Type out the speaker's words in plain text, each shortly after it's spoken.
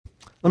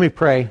Let me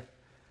pray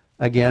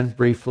again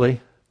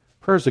briefly.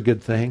 Prayer's a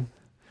good thing.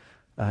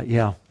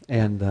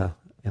 And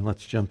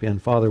let's jump in.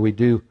 Father, we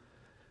do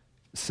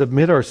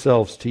submit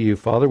ourselves to you.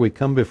 Father, we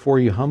come before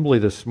you humbly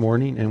this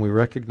morning, and we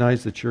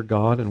recognize that you're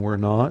God and we're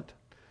not.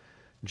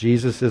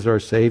 Jesus is our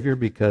Savior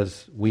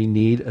because we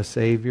need a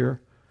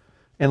Savior.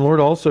 And Lord,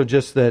 also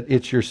just that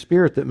it's your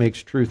Spirit that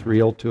makes truth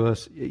real to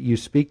us. You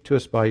speak to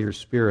us by your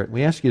Spirit.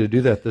 We ask you to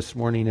do that this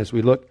morning as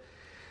we look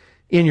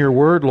in your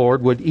word,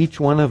 Lord. Would each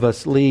one of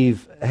us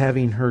leave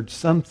having heard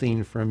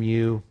something from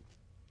you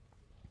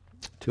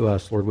to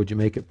us, Lord? Would you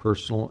make it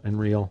personal and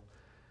real?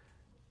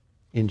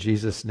 In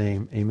Jesus'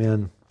 name,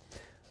 amen.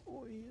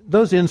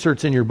 Those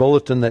inserts in your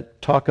bulletin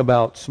that talk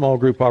about small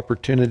group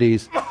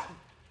opportunities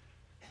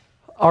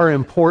are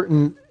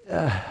important.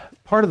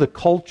 Part of the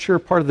culture,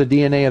 part of the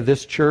DNA of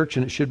this church,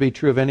 and it should be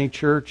true of any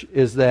church,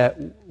 is that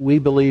we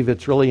believe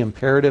it's really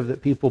imperative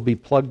that people be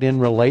plugged in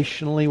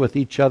relationally with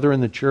each other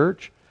in the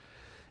church.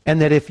 And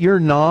that if you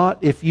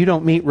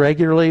don't meet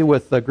regularly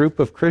with a group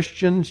of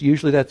Christians,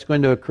 usually that's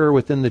going to occur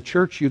within the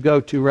church you go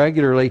to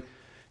regularly,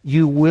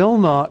 you will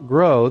not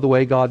grow the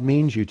way God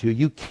means you to.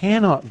 You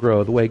cannot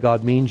grow the way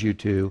God means you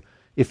to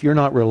if you're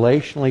not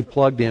relationally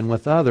plugged in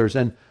with others.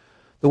 And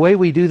the way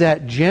we do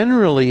that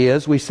generally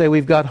is we say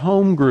we've got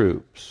home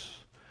groups.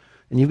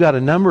 And you've got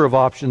a number of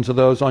options of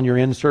those on your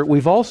insert.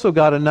 We've also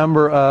got a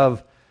number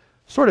of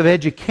sort of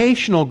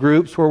educational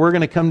groups where we're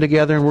going to come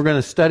together and we're going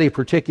to study a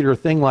particular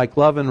thing like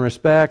Love and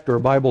Respect or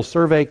Bible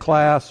Survey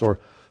class or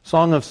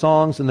Song of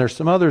Songs, and there's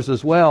some others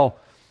as well.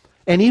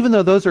 And even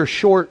though those are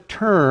short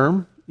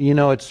term,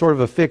 it's sort of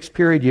a fixed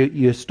period,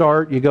 you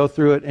start, you go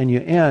through it, and you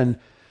end,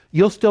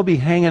 you'll still be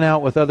hanging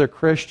out with other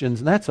Christians,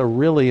 and that's a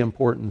really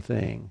important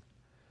thing.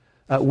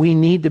 We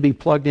need to be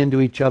plugged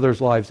into each other's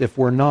lives. If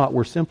we're not,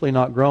 we're simply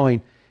not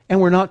growing, and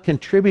we're not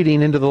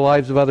contributing into the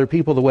lives of other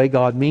people the way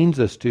God means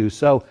us to.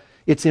 So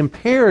it's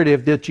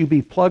imperative that you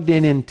be plugged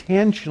in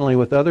intentionally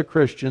with other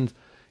Christians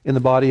in the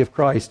body of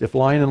Christ. If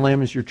Lion and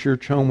Lamb is your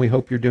church home, we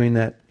hope you're doing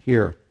that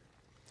here.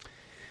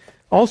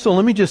 Also,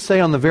 let me just say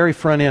on the very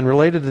front end,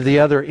 related to the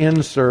other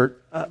insert,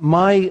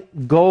 my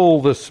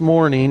goal this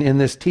morning in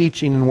this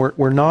teaching, and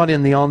we're not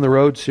in the On the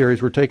Road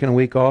series, we're taking a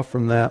week off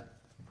from that.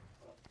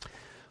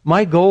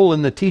 My goal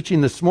in the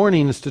teaching this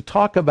morning is to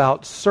talk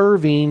about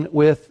serving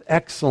with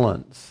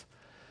excellence.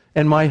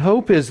 And my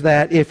hope is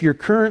that if you're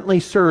currently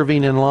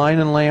serving in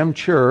Lion and Lamb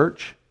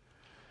Church,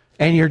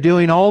 and you're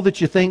doing all that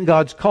you think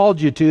God's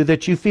called you to,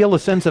 that you feel a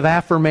sense of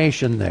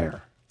affirmation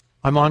there.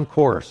 I'm on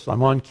course.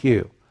 I'm on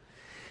cue.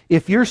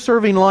 If you're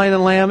serving Lion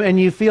and Lamb and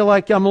you feel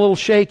like I'm a little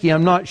shaky,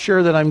 I'm not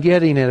sure that I'm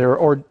getting it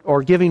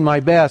or giving my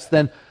best,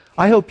 then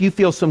I hope you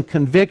feel some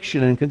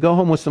conviction and can go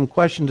home with some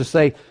questions to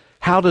say,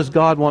 how does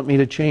God want me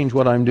to change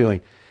what I'm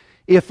doing?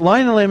 If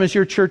Lion and Lamb is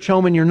your church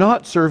home and you're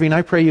not serving,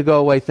 I pray you go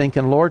away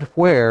thinking, Lord,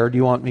 where do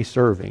you want me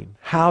serving?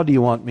 How do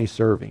you want me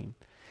serving?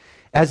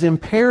 As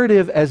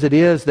imperative as it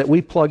is that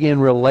we plug in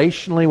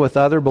relationally with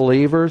other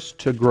believers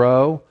to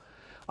grow,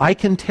 I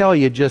can tell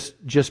you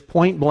just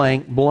point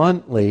blank,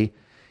 bluntly,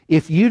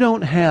 if you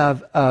don't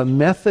have a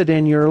method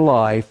in your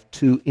life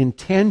to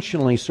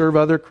intentionally serve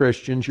other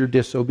Christians, you're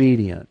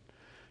disobedient.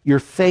 You're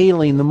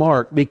failing the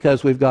mark,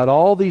 because we've got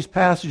all these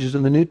passages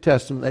in the New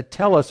Testament that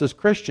tell us as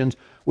Christians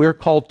we're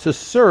called to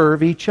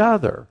serve each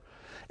other.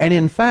 And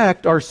in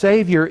fact, our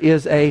Savior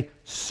is a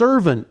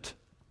servant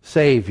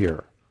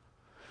Savior.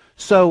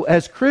 So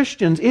as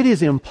Christians, it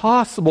is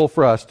impossible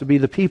for us to be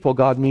the people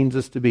God means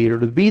us to be, or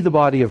to be the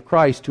body of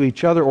Christ to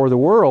each other or the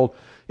world,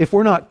 if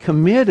we're not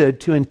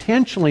committed to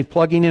intentionally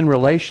plugging in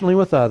relationally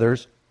with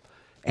others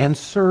and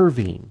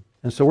serving.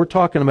 And so we're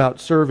talking about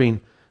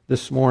serving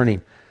this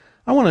morning.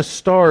 I want to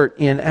start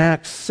in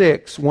Acts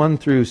 6, 1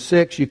 through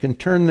 6. You can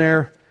turn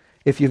there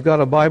if you've got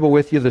a Bible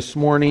with you this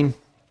morning.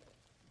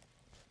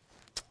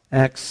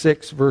 Acts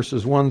 6,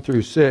 verses 1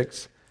 through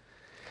 6.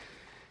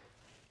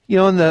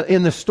 In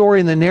the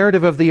story, in the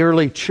narrative of the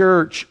early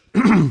church,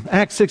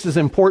 Acts 6 is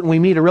important. We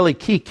meet a really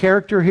key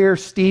character here,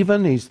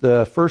 Stephen. He's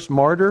the first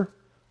martyr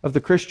of the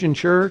Christian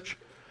church.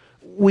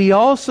 We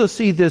also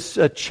see this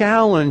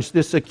challenge,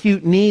 this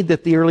acute need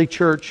that the early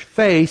church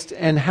faced,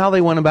 and how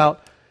they went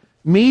about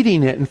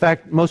meeting it. In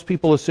fact, most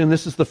people assume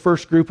this is the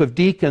first group of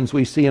deacons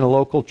we see in a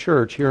local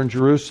church here in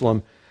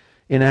Jerusalem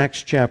in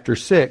Acts chapter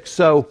 6.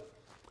 So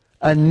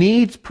a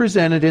need's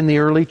presented in the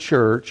early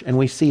church, and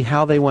we see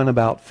how they went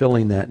about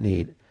filling that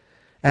need.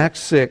 Acts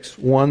 6,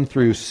 1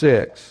 through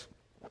 6.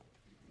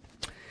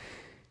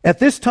 At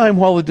this time,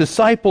 while the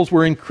disciples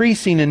were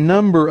increasing in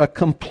number, a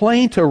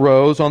complaint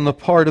arose on the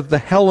part of the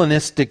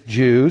Hellenistic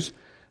Jews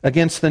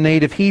against the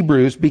native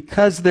Hebrews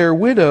because their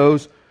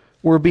widows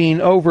were being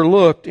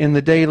overlooked in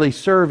the daily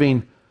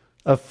serving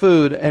of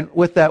food. And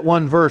with that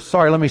one verse,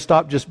 let me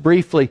stop just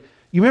briefly.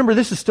 You remember,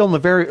 this is still in the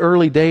very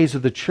early days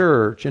of the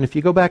church. And if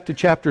you go back to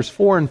chapters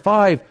 4 and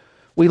 5,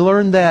 we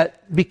learned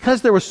that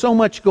because there was so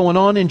much going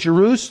on in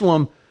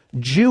Jerusalem,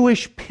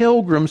 Jewish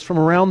pilgrims from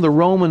around the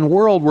Roman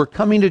world were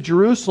coming to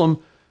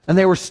Jerusalem, and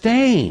they were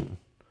staying.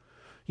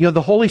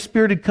 The Holy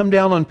Spirit had come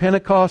down on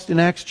Pentecost in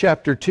Acts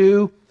chapter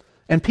 2,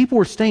 And people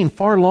were staying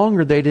far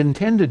longer than they'd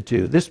intended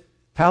to. This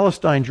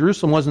Palestine,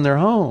 Jerusalem, wasn't their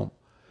home.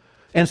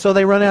 And so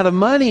they run out of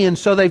money, and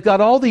so they've got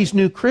all these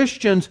new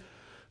Christians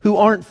who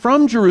aren't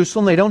from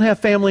Jerusalem. They don't have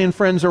family and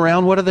friends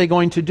around. What are they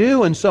going to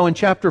do? And so in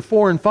chapter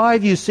 4 and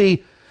 5, you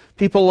see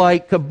people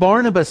like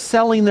Barnabas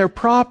selling their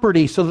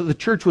property so that the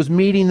church was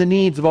meeting the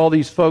needs of all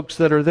these folks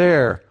that are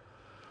there.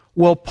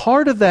 Well,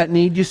 part of that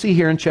need you see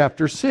here in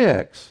chapter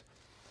 6.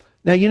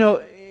 Now, you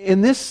know,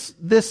 in this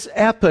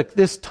epoch,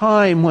 this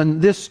time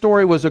when this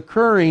story was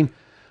occurring,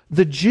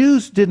 the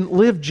Jews didn't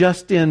live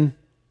just in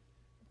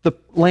the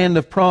land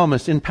of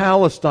promise, in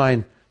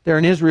Palestine, there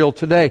in Israel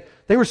today.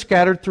 They were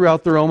scattered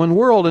throughout the Roman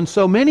world. And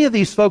so many of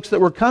these folks that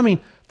were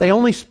coming, they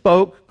only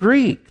spoke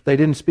Greek. They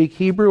didn't speak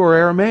Hebrew or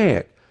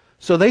Aramaic.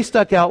 So they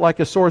stuck out like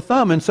a sore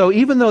thumb. And so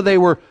even though they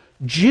were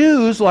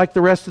Jews like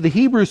the rest of the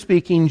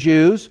Hebrew-speaking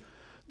Jews,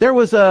 there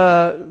was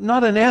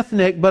not an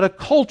ethnic, but a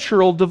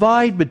cultural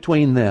divide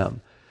between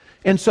them.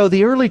 And so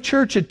the early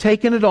church had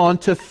taken it on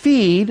to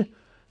feed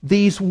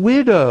these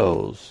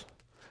widows,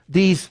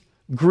 these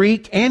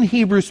Greek and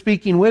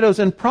Hebrew-speaking widows,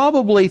 and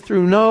probably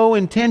through no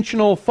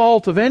intentional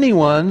fault of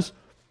anyone's,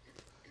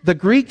 the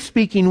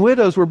Greek-speaking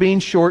widows were being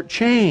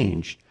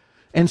shortchanged.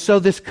 And so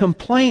this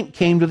complaint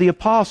came to the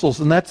apostles,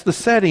 and that's the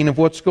setting of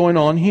what's going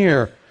on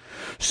here.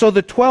 So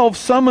the 12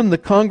 summoned the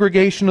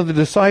congregation of the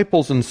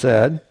disciples and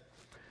said,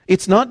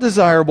 "It's not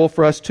desirable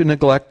for us to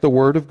neglect the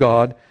word of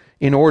God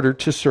in order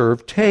to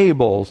serve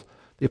tables."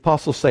 The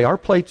apostles say, our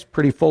plate's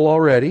pretty full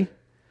already,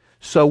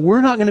 so we're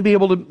not going to be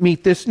able to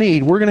meet this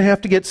need. We're going to have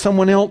to get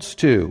someone else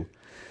to.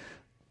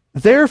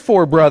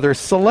 "Therefore, brothers,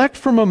 select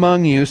from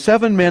among you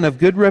 7 men of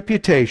good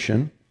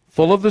reputation,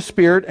 full of the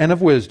Spirit and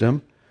of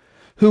wisdom,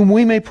 whom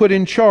we may put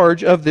in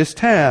charge of this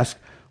task.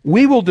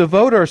 We will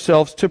devote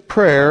ourselves to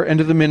prayer and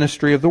to the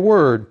ministry of the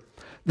word."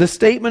 The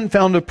statement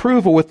found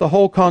approval with the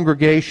whole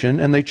congregation,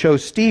 and they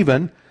chose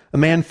Stephen, a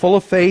man full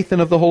of faith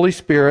and of the Holy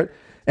Spirit,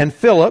 and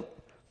Philip,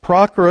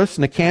 Prochorus,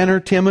 Nicanor,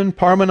 Timon,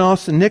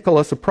 Parmenas, and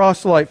Nicholas, a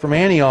proselyte from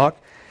Antioch.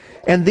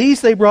 And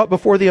these they brought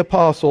before the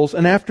apostles,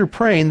 and after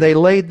praying, they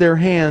laid their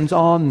hands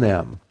on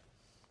them.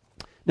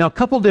 Now, a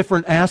couple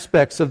different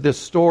aspects of this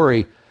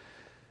story.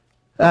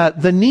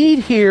 The need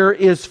here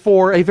is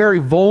for a very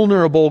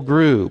vulnerable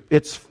group.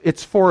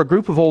 It's for a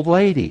group of old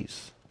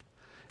ladies.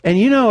 And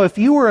you know, if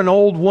you were an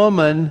old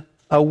woman,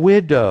 a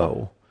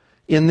widow,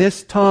 in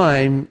this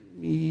time,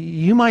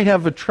 you might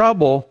have a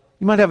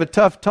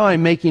tough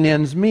time making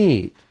ends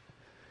meet.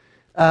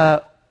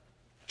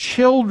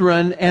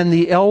 Children and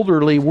the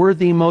elderly were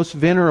the most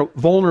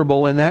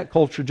vulnerable in that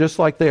culture, just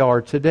like they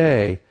are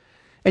today.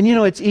 And you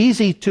know, it's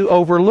easy to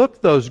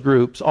overlook those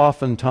groups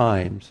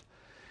oftentimes.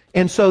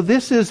 And so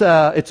this is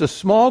it's a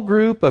small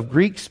group of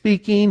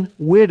Greek-speaking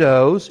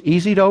widows,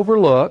 easy to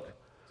overlook.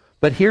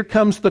 But here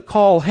comes the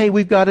call, hey,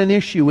 we've got an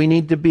issue. We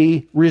need to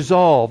be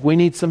resolved. We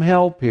need some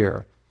help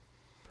here.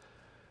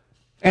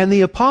 And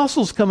the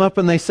apostles come up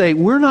and they say,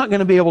 we're not going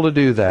to be able to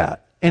do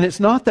that. And it's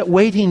not that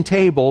waiting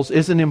tables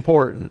isn't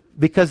important,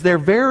 because they're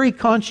very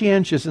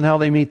conscientious in how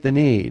they meet the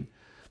need.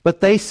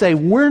 But they say,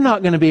 we're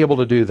not going to be able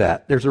to do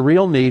that. There's a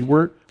real need.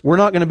 We're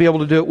not going to be able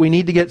to do it. We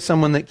need to get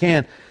someone that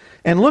can.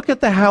 And look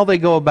at how they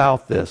go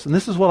about this. And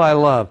this is what I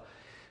love.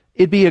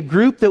 It'd be a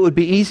group that would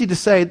be easy to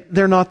say,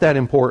 they're not that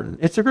important.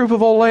 It's a group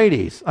of old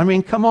ladies. I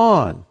mean, come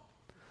on.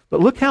 But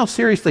look how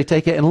serious they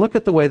take it, and look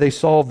at the way they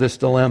solve this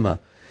dilemma.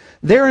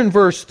 There in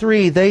verse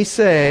 3, they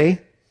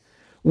say,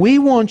 we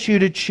want you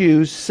to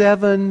choose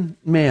 7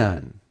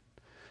 men.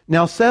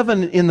 Now,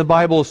 7 in the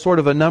Bible is sort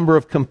of a number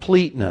of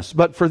completeness.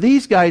 But for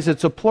these guys,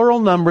 it's a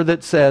plural number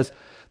that says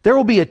there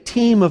will be a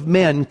team of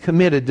men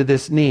committed to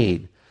this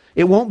need.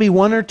 It won't be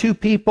 1 or 2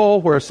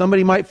 people where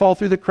somebody might fall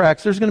through the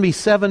cracks. There's going to be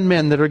 7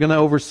 men that are going to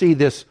oversee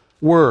this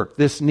work,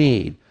 this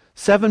need.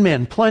 7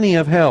 men, plenty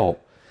of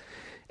help.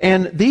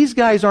 And these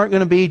guys aren't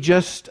going to be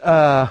just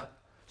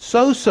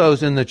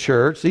so-sos in the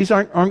church. These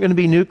aren't going to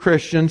be new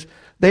Christians.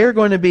 They are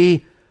going to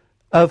be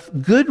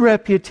of good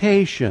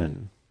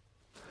reputation.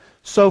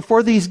 So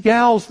for these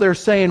gals, they're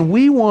saying,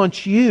 we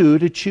want you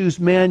to choose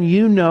men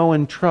you know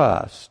and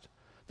trust.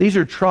 These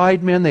are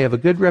tried men. They have a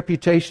good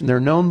reputation. They're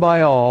known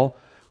by all.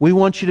 We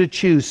want you to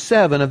choose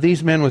 7 of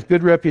these men with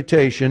good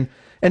reputation.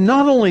 And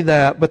not only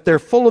that, but they're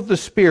full of the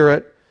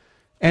Spirit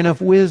and of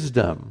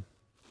wisdom.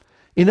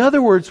 In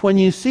other words, when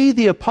you see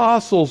the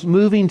apostles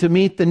moving to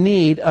meet the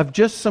need of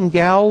just some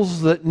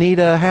gals that need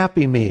a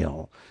Happy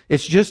Meal,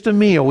 it's just a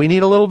meal, we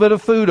need a little bit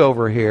of food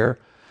over here,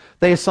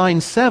 they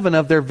assign 7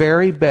 of their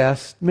very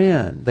best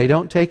men. They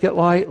don't take it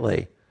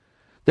lightly.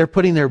 They're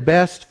putting their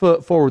best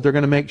foot forward. They're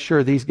going to make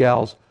sure these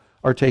gals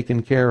are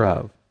taken care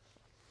of.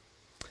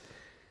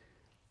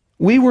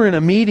 We were in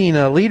a meeting,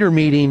 a leader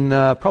meeting,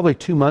 probably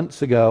 2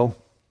 months ago,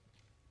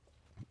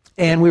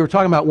 and we were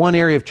talking about one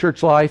area of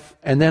church life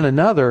and then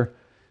another,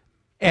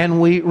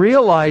 and we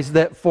realized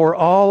that for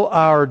all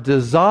our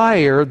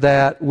desire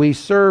that we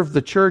serve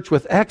the church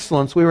with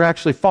excellence, we were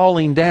actually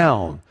falling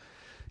down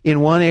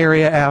in one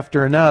area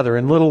after another,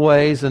 in little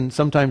ways and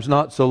sometimes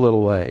not so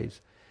little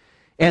ways.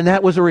 And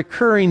that was a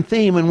recurring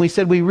theme, and we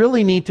said we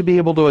really need to be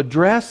able to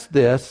address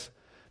this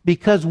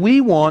because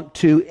we want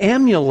to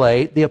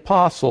emulate the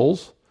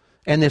apostles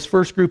and this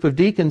first group of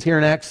deacons here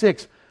in Acts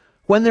 6.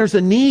 When there's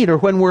a need or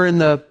when we're in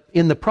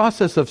the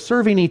process of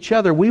serving each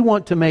other, we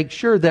want to make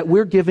sure that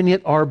we're giving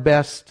it our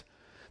best,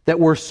 that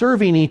we're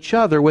serving each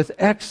other with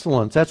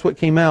excellence. That's what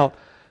came out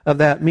of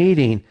that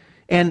meeting.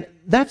 And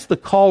that's the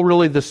call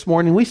really this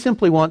morning. We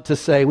simply want to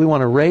say, we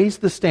want to raise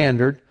the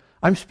standard.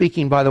 I'm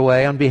speaking, by the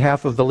way, on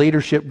behalf of the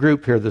leadership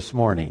group here this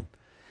morning.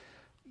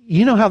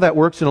 You know how that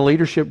works in a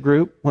leadership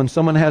group? When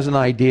someone has an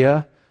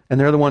idea and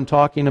they're the one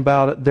talking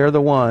about it, they're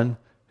the one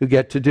who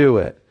get to do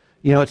it.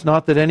 You know, it's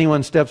not that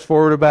anyone steps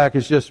forward or back.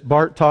 It's just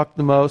Bart talked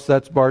the most.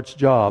 That's Bart's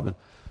job. And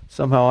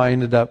somehow I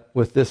ended up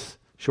with this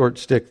short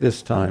stick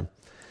this time.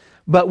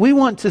 But we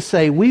want to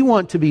say, we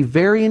want to be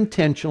very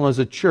intentional as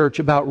a church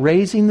about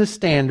raising the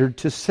standard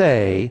to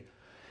say,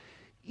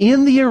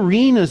 in the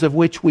arenas of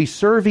which we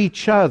serve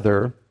each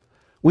other,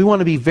 we want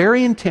to be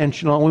very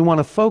intentional and we want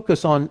to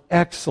focus on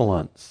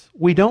excellence.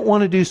 We don't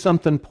want to do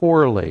something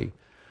poorly.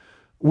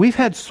 We've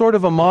had sort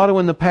of a motto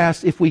in the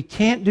past, if we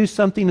can't do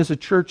something as a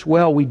church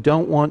well, we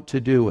don't want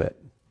to do it.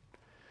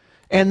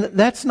 And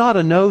that's not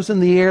a nose in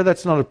the air,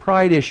 that's not a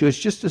pride issue. It's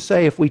just to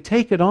say if we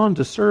take it on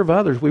to serve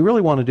others, we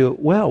really want to do it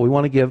well. We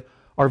want to give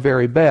our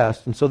very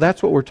best. And so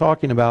that's what we're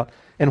talking about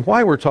and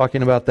why we're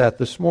talking about that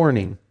this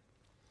morning.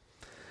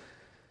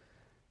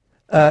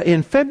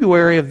 In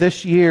February of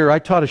this year, I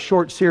taught a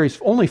short series,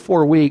 only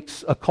 4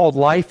 weeks, called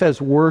Life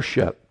as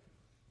Worship.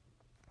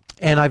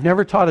 And I've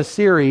never taught a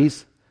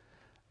series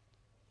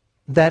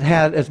that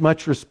had as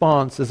much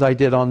response as I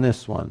did on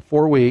this one.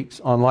 4 weeks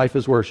on Life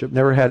as Worship.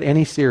 Never had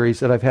any series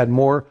that I've had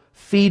more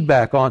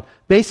feedback on.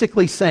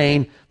 Basically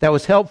saying that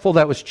was helpful,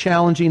 that was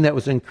challenging, that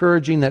was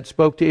encouraging, that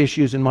spoke to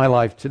issues in my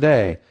life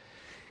today.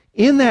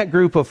 In that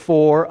group of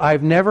 4,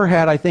 I've never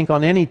had, I think,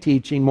 on any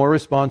teaching more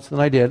response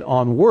than I did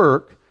on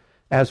work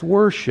as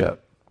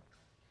worship.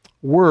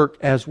 Work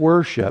as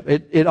worship.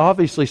 It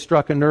obviously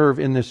struck a nerve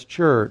in this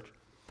church.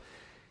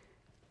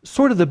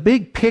 Sort of the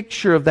big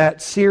picture of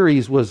that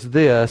series was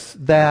this,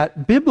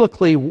 that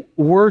biblically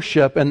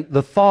worship and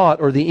the thought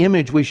or the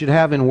image we should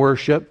have in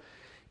worship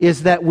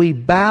is that we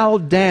bow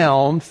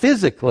down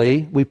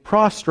physically, we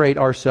prostrate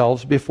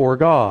ourselves before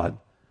God.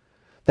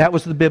 That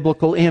was the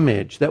biblical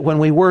image, that when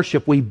we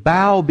worship, we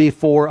bow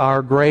before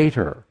our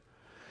greater.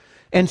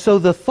 And so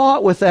the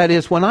thought with that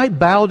is, when I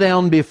bow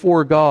down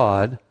before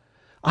God,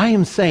 I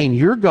am saying,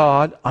 you're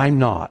God, I'm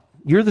not.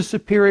 You're the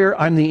superior,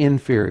 I'm the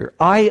inferior.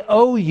 I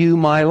owe you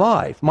my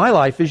life. My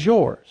life is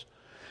yours.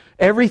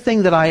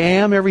 Everything that I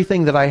am,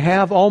 everything that I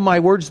have, all my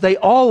words, they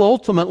all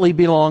ultimately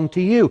belong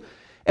to you.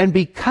 And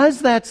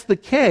because that's the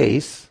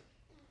case,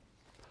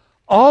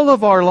 all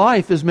of our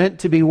life is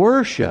meant to be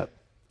worship.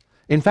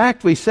 In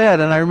fact, we said,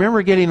 and I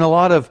remember getting a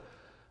lot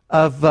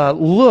of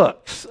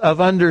looks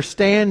of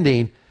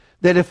understanding,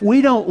 that if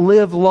we don't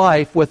live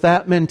life with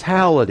that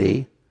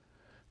mentality,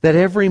 that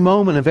every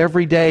moment of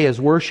every day is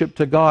worship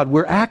to God,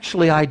 we're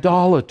actually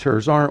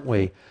idolaters, aren't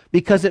we?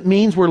 Because it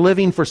means we're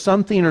living for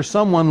something or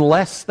someone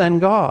less than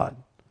God.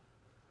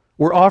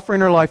 We're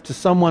offering our life to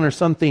someone or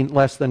something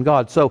less than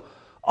God. So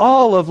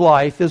all of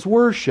life is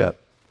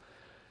worship.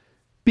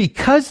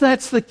 Because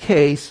that's the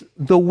case,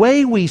 the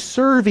way we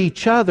serve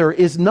each other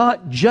is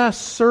not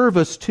just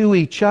service to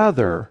each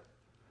other.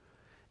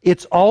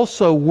 It's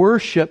also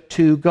worship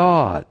to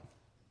God.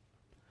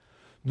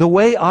 The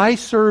way I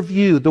serve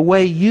you, the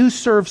way you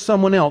serve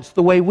someone else,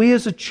 the way we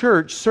as a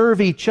church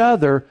serve each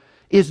other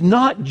is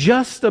not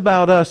just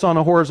about us on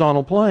a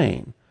horizontal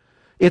plane.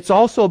 It's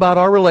also about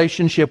our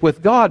relationship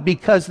with God,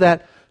 because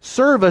that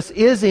service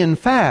is in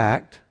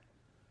fact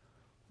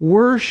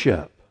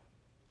worship.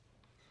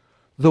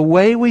 The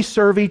way we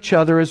serve each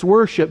other is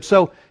worship.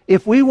 So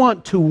if we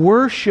want to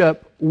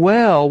worship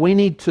well, we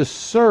need to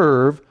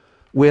serve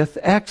with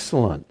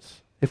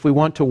excellence. If we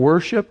want to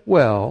worship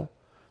well,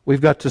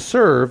 we've got to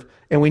serve,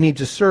 and we need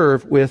to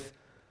serve with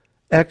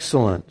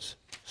excellence.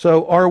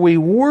 So are we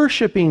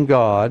worshiping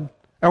God?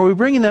 Are we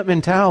bringing that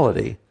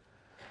mentality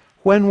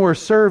when we're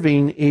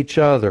serving each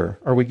other?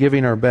 Are we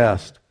giving our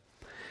best?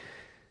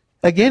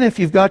 Again, if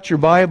you've got your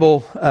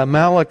Bible,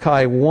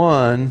 Malachi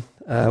 1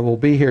 will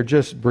be here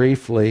just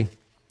briefly.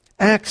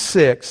 Acts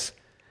 6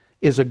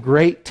 is a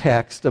great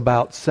text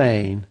about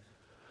saying,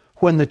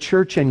 when the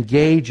church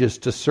engages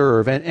to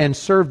serve, and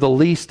serve the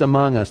least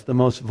among us, the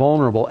most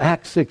vulnerable,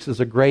 Acts 6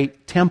 is a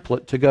great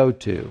template to go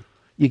to.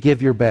 You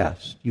give your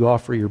best. You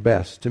offer your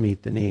best to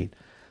meet the need.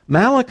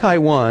 Malachi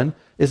 1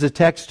 is a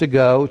text to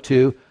go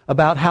to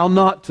about how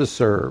not to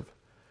serve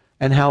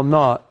and how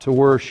not to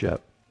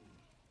worship.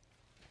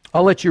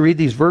 I'll let you read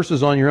these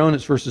verses on your own.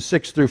 It's verses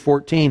 6 through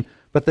 14,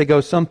 but they go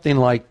something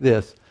like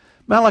this.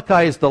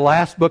 Malachi is the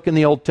last book in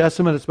the Old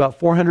Testament. It's about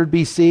 400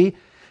 BC.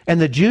 And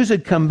the Jews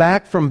had come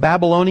back from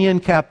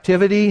Babylonian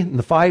captivity in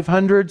the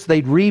 500s.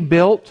 They'd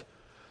rebuilt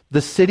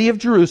the city of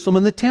Jerusalem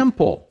and the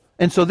temple.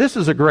 And so this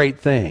is a great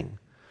thing.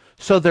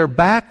 So they're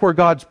back where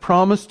God's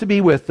promised to be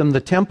with them.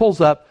 The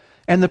temple's up.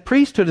 And the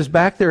priesthood is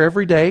back there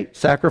every day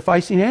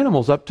sacrificing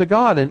animals up to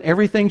God. And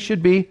everything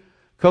should be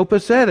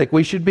copacetic.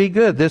 We should be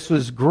good. This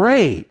was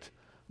great.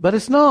 But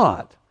it's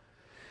not.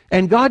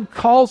 And God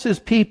calls His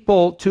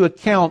people to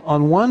account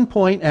on one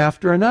point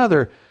after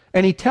another.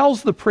 And He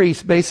tells the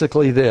priests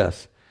basically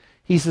this.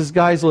 He says,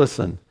 guys,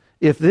 listen,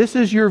 if this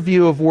is your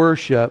view of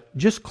worship,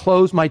 just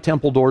close my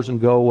temple doors and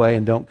go away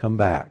and don't come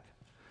back.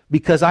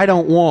 Because I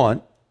don't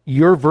want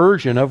your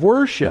version of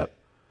worship.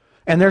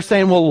 And they're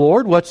saying, well,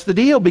 Lord, what's the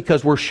deal?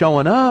 Because we're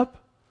showing up.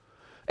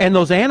 And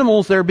those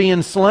animals, they're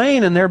being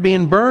slain and they're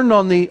being burned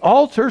on the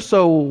altar,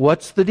 so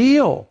what's the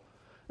deal?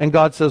 And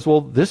God says,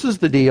 well, this is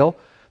the deal.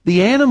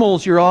 The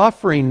animals you're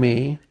offering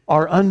me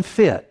are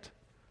unfit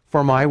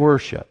for my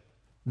worship.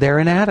 They're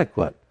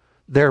inadequate.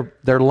 They're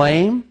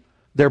lame.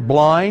 They're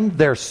blind.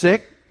 They're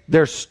sick.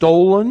 They're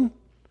stolen.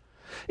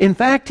 In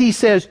fact, He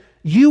says,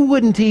 you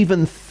wouldn't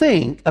even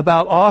think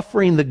about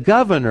offering the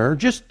governor,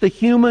 just the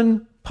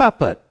human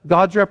puppet,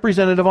 God's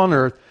representative on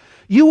earth.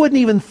 You wouldn't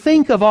even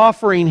think of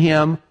offering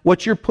him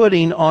what you're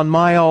putting on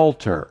my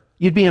altar.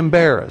 You'd be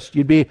embarrassed.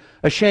 You'd be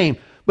ashamed.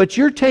 But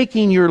you're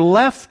taking your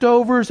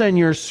leftovers and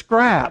your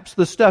scraps,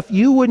 the stuff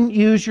you wouldn't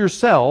use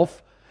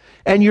yourself,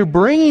 and you're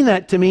bringing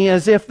that to me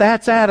as if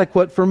that's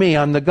adequate for me.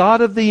 I'm the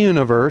God of the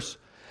universe.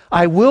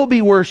 I will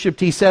be worshipped,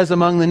 He says,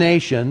 among the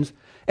nations.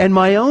 And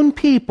my own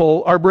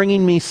people are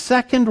bringing me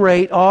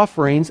second-rate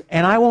offerings,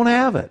 and I won't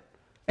have it.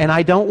 And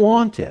I don't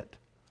want it.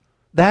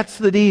 That's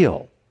the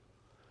deal.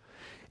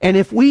 And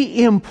if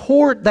we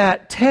import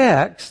that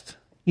text,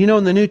 you know,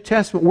 in the New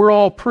Testament, we're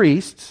all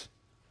priests.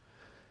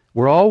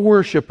 We're all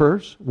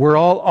worshipers. We're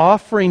all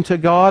offering to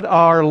God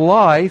our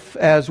life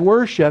as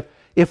worship.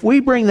 If we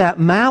bring that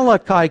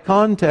Malachi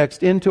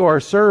context into our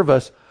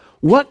service,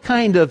 what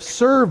kind of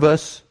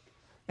service,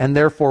 and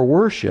therefore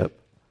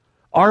worship,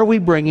 are we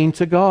bringing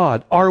to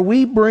God? Are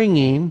we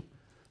bringing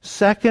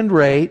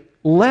second-rate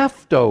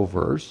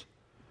leftovers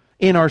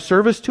in our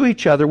service to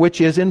each other,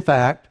 which is, in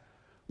fact,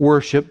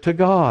 worship to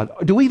God?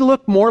 Do we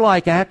look more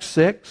like Acts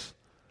 6,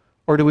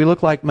 or do we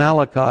look like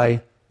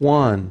Malachi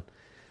 1?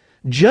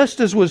 Just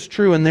as was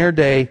true in their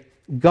day,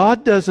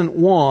 God doesn't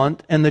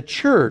want, and the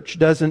church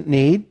doesn't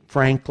need,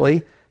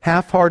 frankly,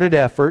 half-hearted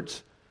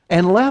efforts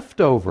and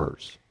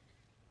leftovers.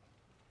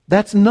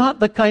 That's not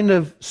the kind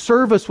of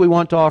service we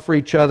want to offer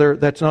each other.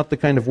 That's not the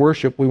kind of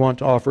worship we want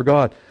to offer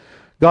God.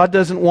 God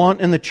doesn't want,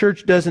 and the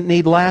church doesn't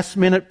need,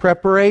 last-minute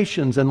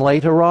preparations and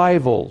late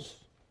arrivals.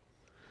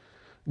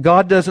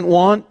 God doesn't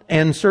want,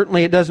 and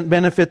certainly it doesn't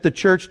benefit the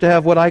church to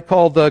have what I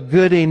call the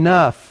good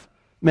enough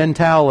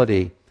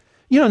mentality.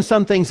 You know, in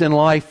some things in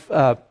life,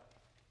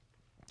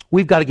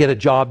 we've got to get a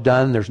job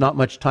done. There's not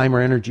much time or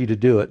energy to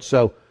do it.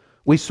 So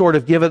we sort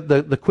of give it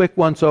the quick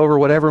once over,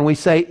 whatever, and we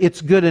say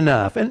it's good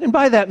enough. And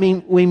by that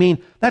we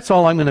mean that's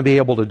all I'm going to be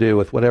able to do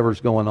with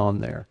whatever's going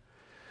on there.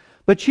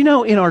 But you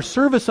know, in our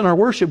service and our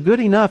worship, good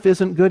enough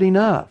isn't good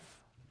enough.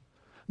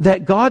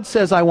 That God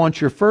says, I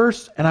want your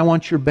first and I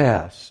want your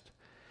best.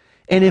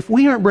 And if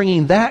we aren't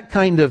bringing that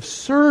kind of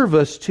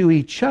service to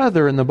each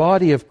other in the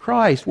body of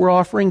Christ, we're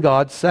offering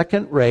God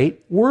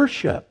second-rate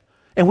worship.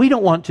 And we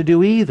don't want to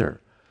do either.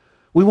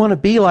 We want to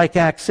be like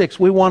Acts 6.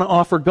 We want to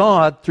offer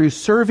God, through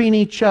serving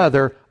each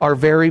other, our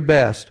very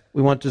best.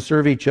 We want to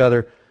serve each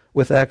other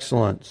with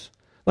excellence.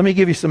 Let me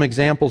give you some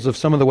examples of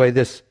some of the way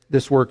this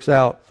works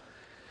out.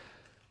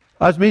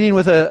 I was meeting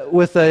with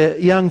a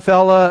young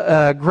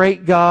fella, a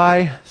great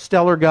guy,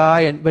 stellar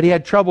guy, but he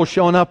had trouble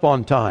showing up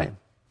on time.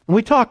 And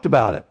we talked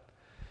about it.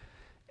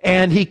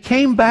 And he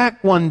came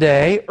back one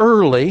day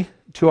early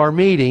to our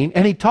meeting,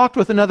 and he talked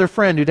with another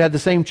friend who'd had the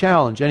same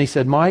challenge. And he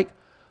said, Mike,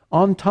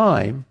 on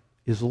time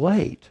is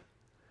late.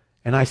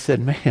 And I said,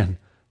 man,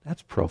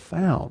 that's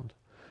profound.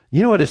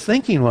 You know what his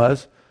thinking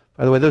was?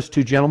 By the way, those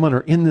two gentlemen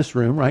are in this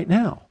room right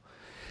now.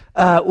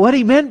 What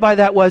he meant by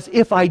that was,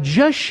 if I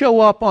just show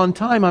up on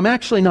time, I'm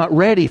actually not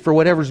ready for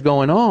whatever's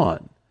going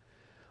on.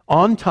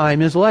 On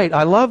time is late.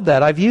 I love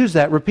that. I've used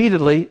that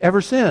repeatedly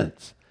ever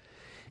since.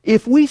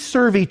 If we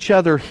serve each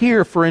other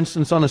here, for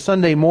instance, on a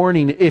Sunday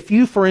morning, if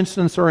you, for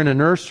instance, are in a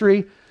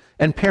nursery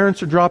and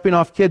parents are dropping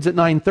off kids at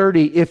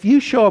 9:30, if you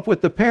show up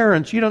with the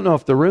parents, you don't know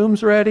if the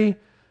room's ready,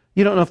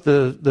 you don't know if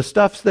the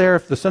stuff's there,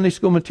 if the Sunday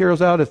school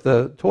material's out, if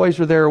the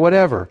toys are there, or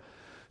whatever.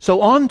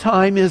 So on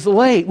time is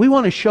late. We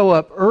want to show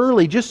up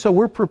early just so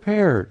we're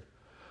prepared.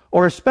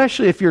 Or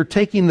especially if you're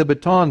taking the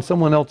baton,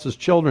 someone else's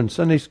children,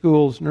 Sunday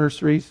schools,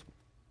 nurseries.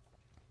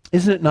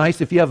 Isn't it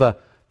nice if you have a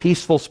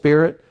peaceful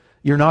spirit?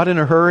 You're not in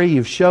a hurry,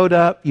 you've showed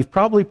up, you've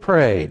probably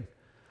prayed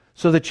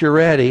so that you're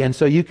ready, and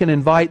so you can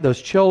invite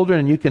those children,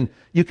 and you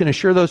can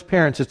assure those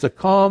parents it's a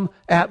calm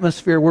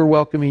atmosphere we're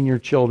welcoming your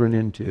children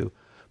into.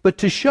 But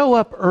to show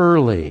up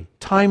early,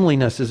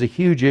 timeliness is a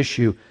huge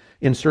issue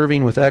in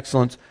serving with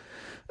excellence.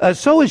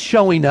 So is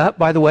showing up,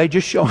 by the way,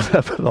 just showing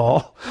up at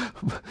all.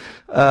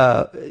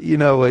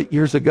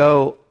 Years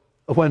ago,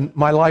 when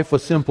my life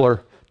was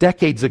simpler,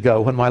 decades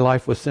ago when my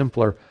life was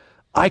simpler,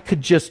 I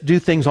could just do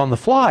things on the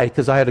fly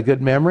because I had a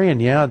good memory,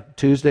 and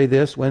Tuesday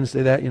this,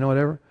 Wednesday that,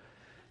 whatever.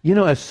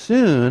 As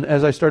soon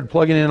as I started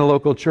plugging in a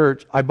local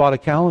church, I bought a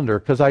calendar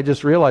because I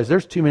just realized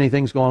there's too many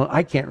things going on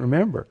I can't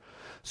remember.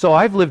 So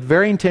I've lived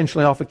very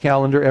intentionally off a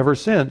calendar ever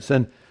since.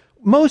 And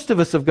most of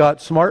us have got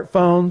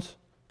smartphones,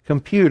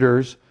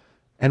 computers,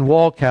 and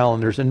wall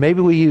calendars. And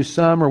maybe we use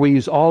some or we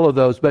use all of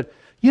those. But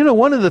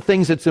one of the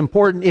things that's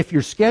important if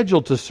you're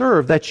scheduled to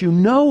serve, that you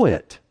know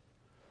it,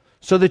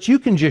 so that you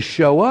can just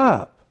show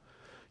up.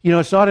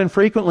 It's not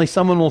infrequently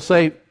someone will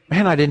say,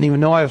 man, I didn't even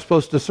know I was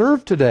supposed to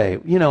serve today.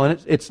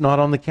 And it's not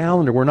on the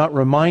calendar. We're not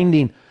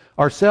reminding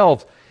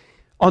ourselves.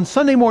 On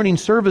Sunday morning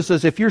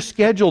services, if you're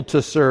scheduled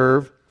to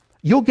serve,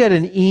 you'll get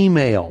an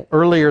email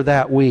earlier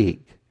that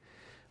week.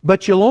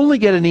 But you'll only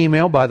get an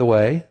email, by the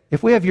way,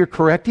 if we have your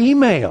correct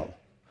email.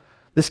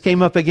 This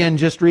came up again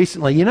just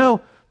recently.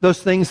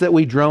 Those things that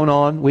we drone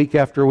on week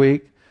after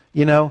week?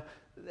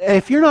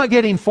 If you're not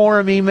getting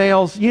forum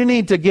emails, you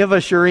need to give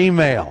us your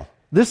email.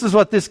 This is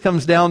what this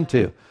comes down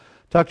to.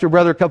 Talked to a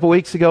brother a couple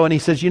weeks ago, and he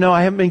says,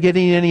 I haven't been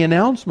getting any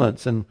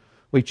announcements. And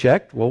we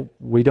checked. Well,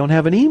 we don't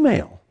have an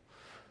email.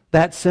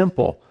 That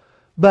simple.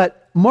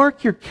 But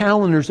mark your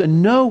calendars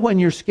and know when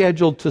you're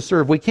scheduled to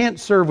serve. We can't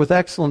serve with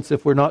excellence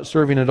if we're not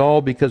serving at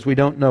all because we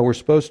don't know we're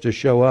supposed to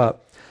show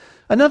up.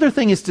 Another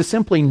thing is to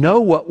simply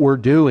know what we're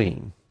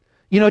doing.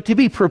 To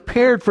be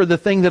prepared for the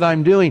thing that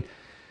I'm doing.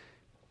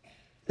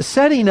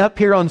 Setting up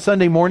here on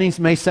Sunday mornings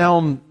may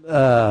sound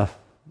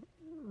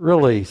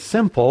really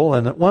simple,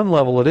 and at one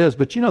level it is,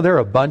 but there are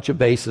a bunch of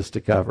bases to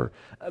cover.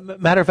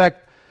 Matter of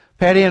fact,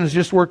 Patty Ann has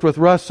just worked with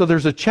Russ, so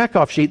there's a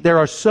checkoff sheet. There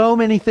are so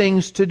many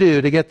things to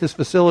do to get this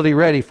facility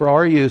ready for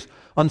our use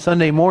on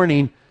Sunday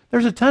morning.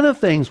 There's a ton of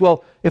things.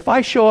 Well, if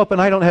I show up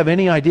and I don't have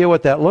any idea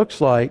what that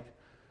looks like,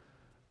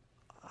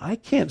 I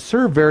can't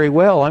serve very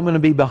well. I'm going to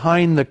be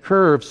behind the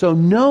curve. So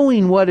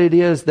knowing what it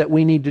is that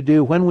we need to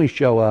do when we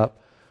show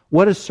up,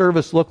 what does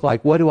service look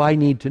like? What do I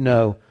need to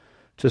know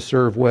to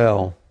serve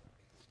well?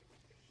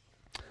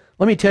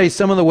 Let me tell you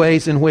some of the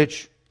ways in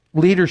which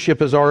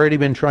leadership has already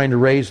been trying to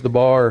raise the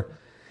bar,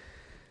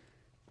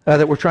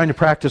 that we're trying to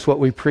practice what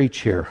we preach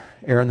here.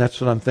 Aaron,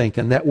 that's what I'm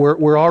thinking. That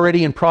we're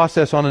already in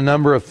process on a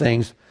number of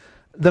things.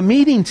 The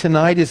meeting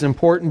tonight is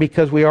important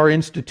because we are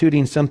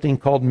instituting something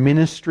called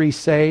Ministry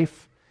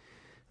Safe.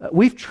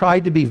 We've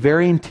tried to be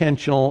very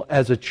intentional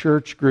as a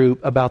church group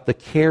about the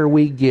care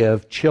we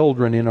give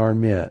children in our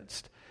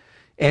midst.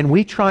 And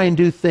we try and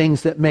do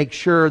things that make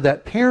sure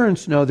that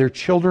parents know their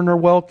children are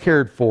well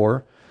cared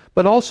for,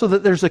 but also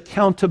that there's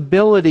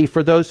accountability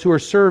for those who are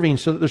serving,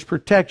 so that there's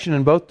protection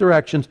in both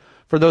directions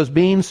for those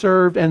being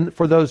served and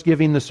for those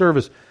giving the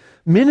service.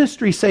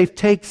 Ministry Safe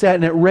takes that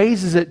and it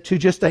raises it to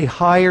just a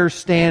higher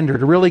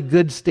standard, a really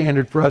good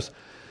standard for us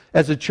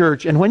as a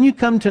church. And when you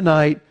come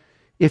tonight,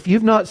 if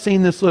you've not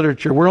seen this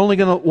literature, we're only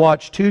going to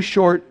watch 2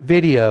 short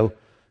video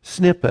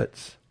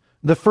snippets.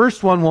 The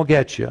first one will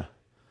get you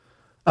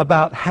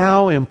about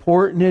how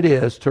important it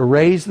is to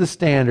raise the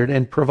standard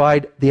and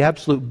provide the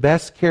absolute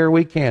best care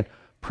we can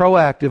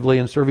proactively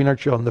in serving our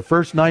children. The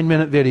first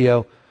 9-minute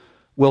video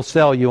will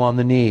sell you on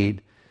the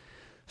need.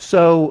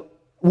 So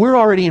we're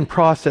already in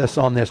process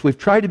on this. We've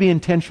tried to be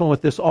intentional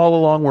with this all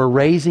along. We're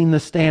raising the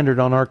standard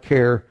on our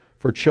care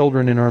for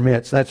children in our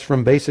midst. That's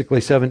from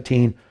basically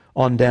 17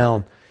 on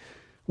down.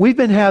 We've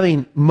been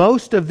having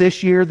most of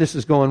this year, this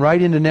is going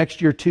right into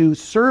next year too,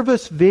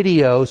 service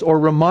videos or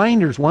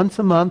reminders once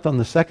a month on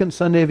the second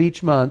Sunday of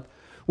each month.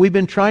 We've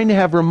been trying to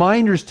have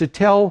reminders to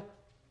tell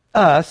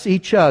us,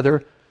 each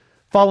other,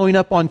 following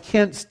up on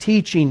Kent's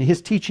teaching,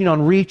 his teaching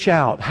on reach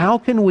out. How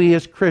can we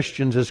as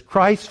Christians, as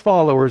Christ's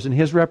followers and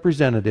His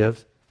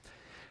representatives,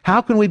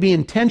 how can we be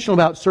intentional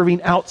about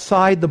serving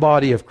outside the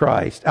body of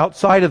Christ,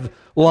 outside of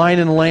lion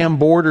and lamb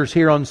borders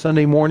here on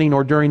Sunday morning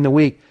or during the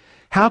week?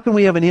 How can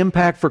we have an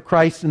impact for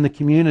Christ in the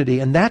community?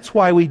 And that's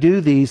why we do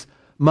these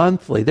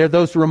monthly. They're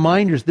those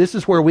reminders. This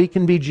is where we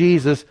can be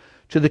Jesus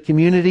to the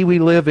community we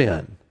live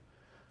in.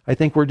 I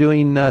think we're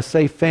doing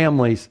Safe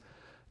Families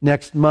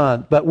next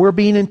month. But we're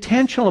being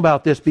intentional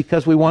about this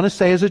because we want to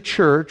say as a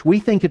church, we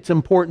think it's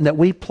important that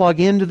we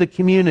plug into the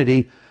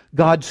community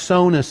God's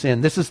sown us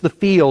in. This is the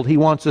field He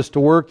wants us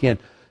to work in.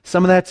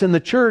 Some of that's in the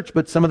church,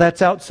 but some of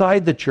that's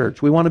outside the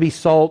church. We want to be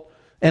salt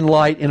and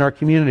light in our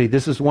community.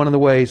 This is one of the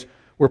ways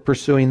we're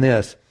pursuing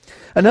this.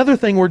 Another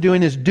thing we're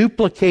doing is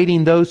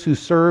duplicating those who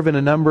serve in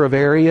a number of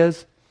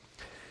areas.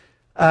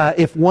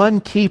 If one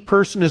key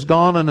person is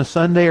gone on a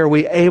Sunday, are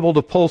we able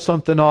to pull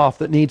something off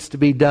that needs to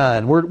be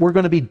done? We're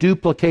going to be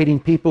duplicating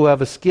people who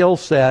have a skill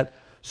set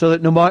so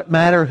that no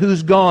matter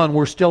who's gone,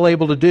 we're still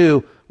able to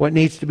do what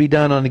needs to be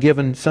done on a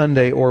given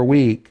Sunday or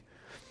week.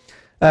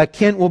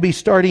 Kent will be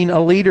starting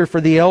a leader for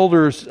the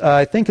elders,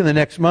 I think in the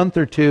next month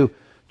or two,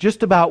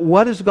 just about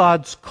what is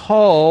God's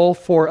call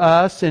for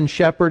us in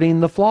shepherding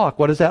the flock.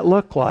 What does that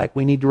look like?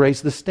 We need to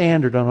raise the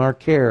standard on our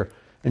care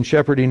and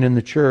shepherding in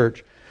the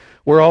church.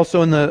 We're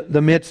also in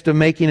the midst of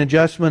making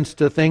adjustments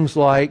to things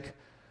like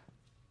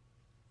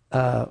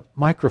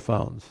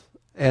microphones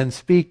and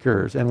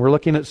speakers, and we're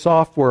looking at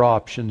software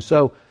options.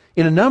 So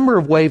in a number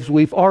of ways,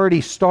 we've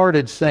already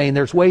started saying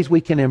there's ways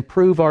we can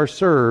improve our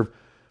serve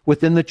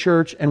within the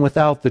church and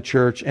without the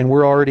church, and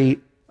we're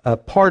already a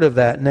part of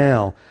that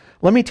now.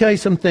 Let me tell you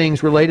some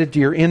things related to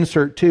your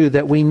insert too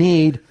that we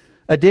need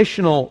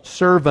additional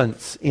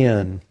servants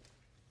in.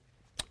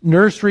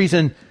 Nurseries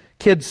and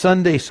kids'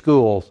 Sunday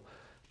schools.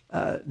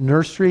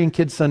 nursery and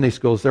kids Sunday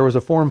schools. There was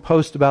a forum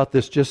post about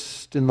this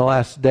just in the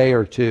last day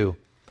or two.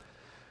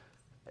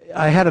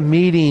 I had a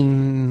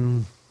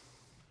meeting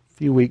a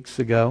few weeks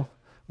ago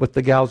with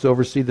the gals who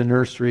oversee the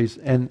nurseries,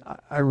 and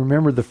I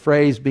remember the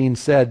phrase being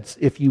said,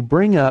 if you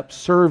bring up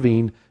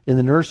serving in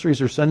the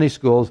nurseries or Sunday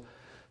schools,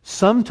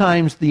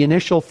 sometimes the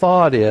initial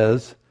thought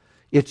is,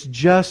 it's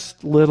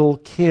just little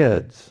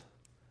kids.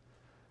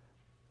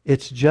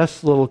 It's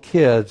just little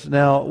kids.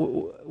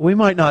 Now, we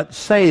might not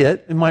say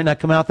it might not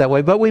come out that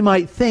way, but we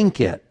might think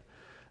it.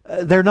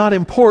 They're not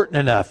important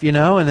enough,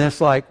 and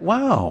it's like,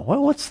 wow,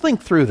 well, let's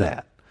think through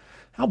that.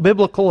 How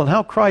biblical and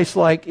how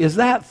Christ-like is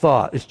that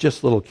thought? It's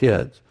just little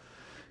kids.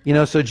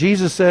 So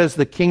Jesus says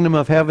the kingdom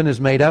of heaven is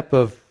made up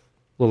of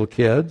little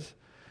kids.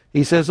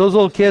 He says those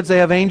little kids, they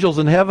have angels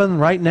in heaven.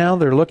 Right now,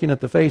 they're looking at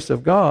the face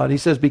of God. He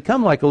says,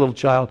 become like a little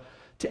child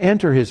to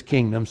enter his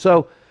kingdom.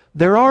 So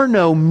there are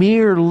no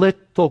mere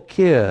little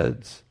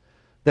kids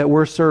that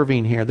we're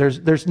serving here.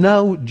 There's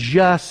no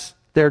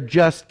they're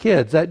just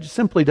kids. That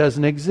simply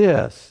doesn't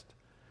exist.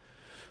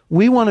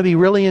 We want to be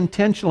really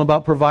intentional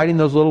about providing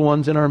those little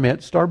ones in our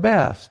midst our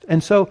best.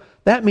 And so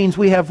that means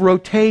we have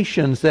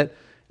rotations that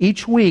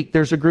each week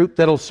there's a group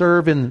that'll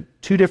serve in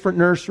 2 different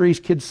nurseries,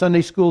 kids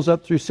Sunday schools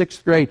up through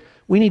 6th grade.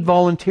 We need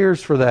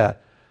volunteers for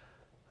that.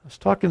 I was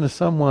talking to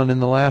someone in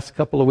the last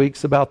couple of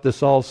weeks about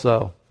this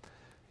also.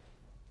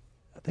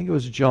 I think it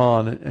was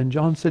John. And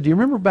John said, do you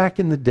remember back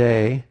in the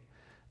day,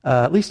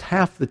 at least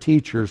half the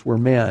teachers were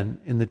men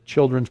in the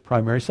children's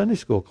primary Sunday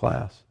school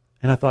class?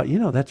 And I thought,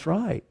 that's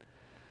right.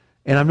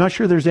 And I'm not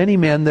sure there's any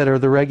men that are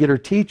the regular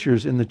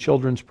teachers in the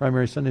children's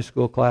primary Sunday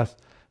school class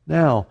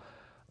now.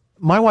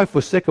 My wife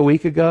was sick a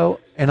week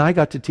ago, and I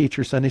got to teach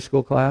her Sunday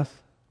school class.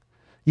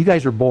 You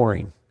guys are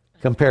boring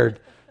compared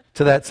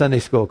to that Sunday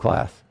school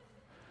class.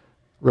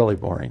 Really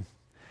boring.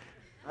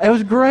 It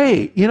was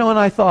great. And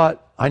I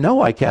thought, I know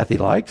why Kathy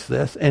likes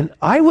this, and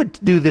I would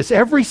do this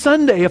every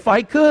Sunday if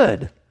I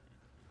could.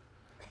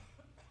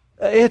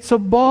 It's a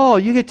ball.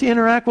 You get to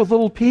interact with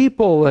little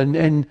people,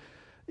 and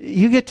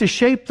you get to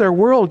shape their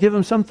world, give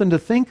them something to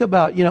think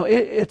about.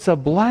 It's a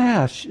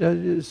blast.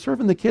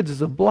 Serving the kids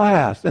is a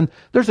blast. And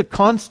there's a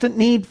constant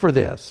need for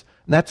this.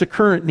 And that's a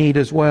current need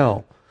as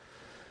well.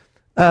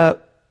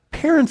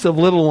 Parents of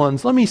little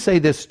ones, let me say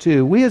this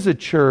too. We as a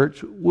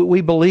church, we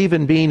believe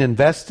in being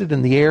invested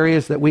in the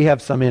areas that we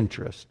have some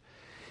interest.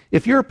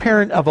 If you're a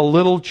parent of a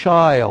little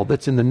child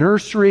that's in the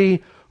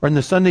nursery or in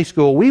the Sunday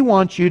school, we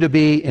want you to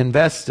be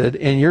invested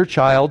in your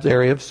child's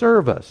area of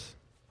service.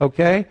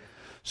 Okay?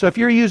 So if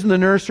you're using the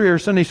nursery or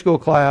Sunday school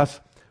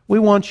class, we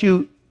want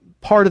you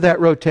part of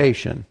that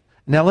rotation.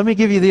 Now let me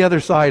give you the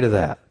other side of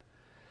that.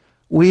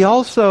 We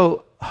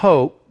also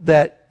hope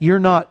that you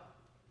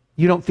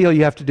don't feel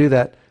you have to do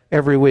that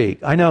every week.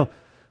 I know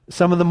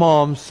some of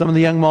the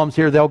young moms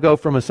here, they'll go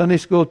from a Sunday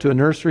school to a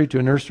nursery to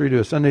a nursery to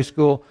a Sunday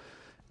school,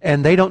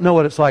 and they don't know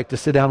what it's like to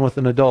sit down with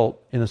an adult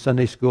in a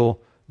Sunday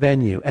school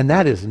venue. And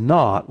that is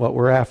not what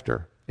we're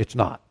after. It's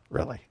not,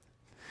 really.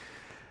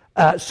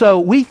 So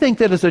we think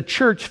that as a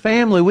church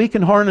family, we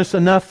can harness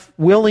enough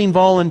willing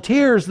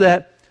volunteers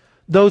that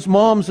those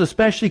moms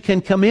especially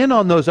can come in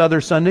on those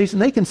other Sundays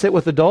and they can sit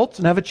with adults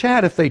and have a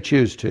chat if they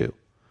choose to.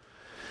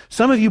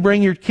 Some of you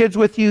bring your kids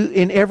with you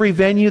in every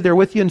venue. They're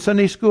with you in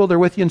Sunday school. They're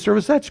with you in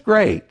service. That's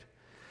great.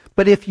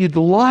 But if you'd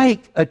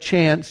like a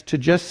chance to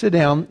just sit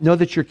down, know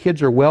that your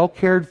kids are well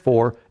cared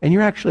for, and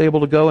you're actually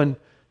able to go and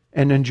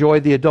enjoy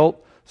the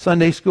adult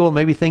Sunday school,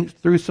 maybe think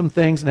through some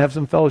things and have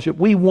some fellowship,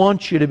 we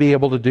want you to be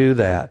able to do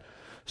that.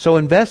 So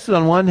invested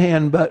on one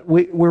hand, but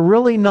we're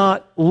really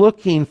not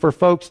looking for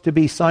folks to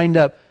be signed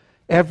up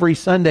every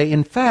Sunday.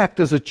 In fact,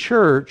 as a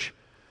church,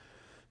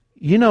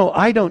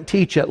 I don't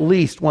teach at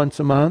least once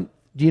a month.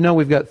 Do you know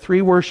we've got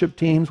 3 worship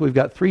teams, we've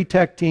got 3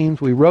 tech teams,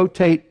 we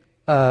rotate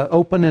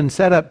open and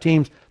setup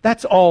teams.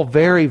 That's all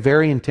very,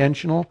 very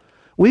intentional.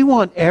 We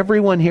want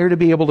everyone here to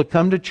be able to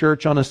come to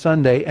church on a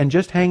Sunday and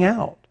just hang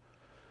out.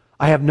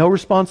 I have no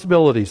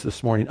responsibilities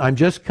this morning. I'm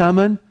just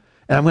coming,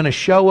 and I'm going to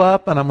show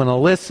up, and I'm going to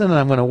listen, and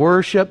I'm going to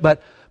worship,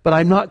 but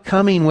I'm not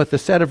coming with a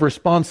set of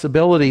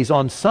responsibilities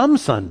on some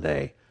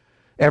Sunday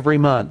every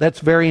month. That's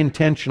very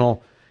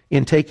intentional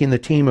in taking the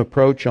team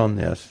approach on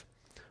this.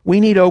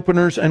 We need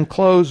openers and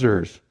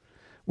closers.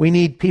 We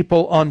need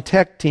people on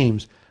tech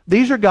teams.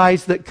 These are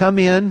guys that come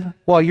in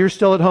while you're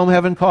still at home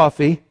having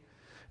coffee,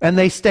 and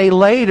they stay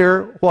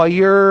later while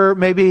you're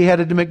maybe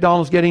headed to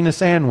McDonald's getting a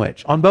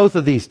sandwich on both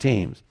of these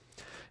teams.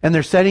 And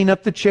they're setting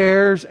up the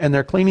chairs, and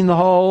they're cleaning the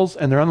halls,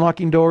 and they're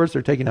unlocking doors,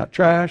 they're taking out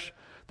trash,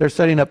 they're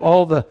setting up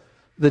all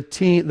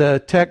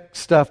the tech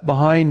stuff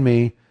behind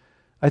me.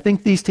 I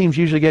think these teams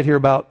usually get here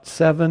about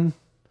 7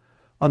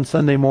 on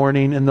Sunday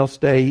morning, and they'll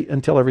stay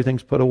until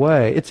everything's put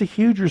away. It's a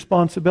huge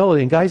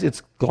responsibility, and guys,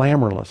 it's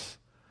glamorous,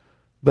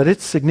 but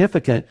it's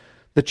significant.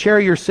 The chair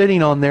you're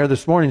sitting on there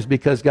this morning is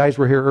because guys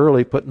were here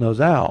early putting those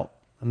out.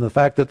 And the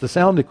fact that the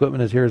sound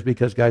equipment is here is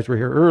because guys were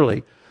here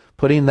early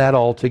putting that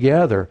all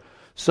together.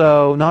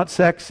 So, not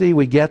sexy,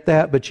 we get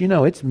that, but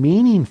it's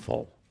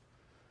meaningful.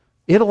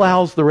 It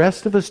allows the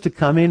rest of us to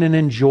come in and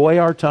enjoy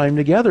our time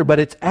together, but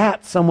it's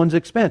at someone's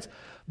expense.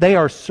 They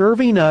are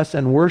serving us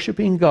and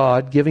worshiping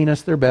God, giving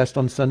us their best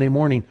on Sunday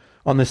morning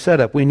on the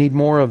setup. We need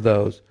more of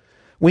those.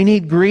 We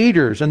need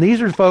greeters, and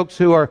these are folks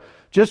who are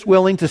just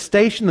willing to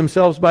station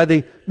themselves by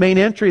the main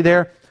entry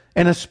there,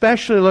 and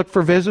especially look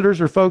for visitors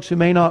or folks who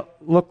may not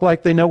look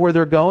like they know where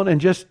they're going, and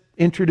just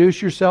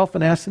introduce yourself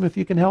and ask them if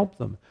you can help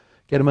them.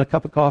 Get them a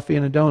cup of coffee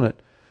and a donut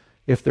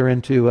if they're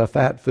into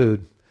fat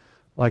food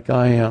like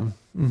I am.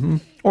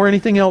 Or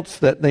anything else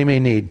that they may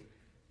need.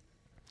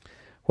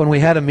 When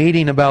we had a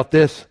meeting about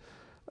this,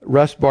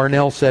 Russ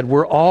Barnell said,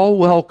 we're all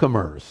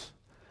welcomers.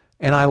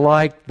 And I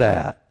liked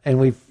that. And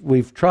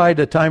we've tried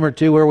a time or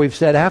two where we've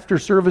said, after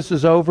service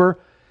is over,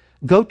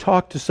 go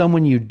talk to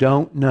someone you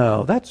don't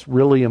know. That's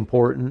really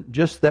important,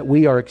 just that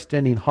we are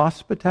extending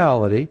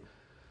hospitality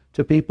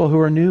to people who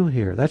are new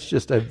here. That's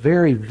just a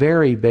very,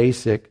 very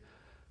basic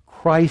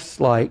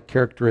Christ-like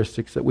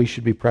characteristics that we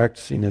should be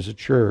practicing as a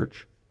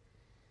church.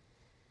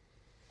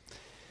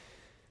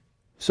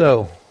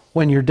 So,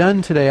 when you're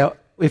done today,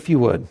 if you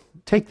would,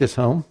 take this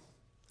home.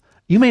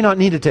 You may not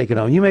need to take it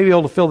home. You may be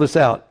able to fill this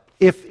out.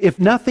 If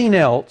nothing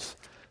else,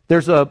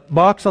 there's a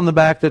box on the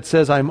back that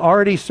says, I'm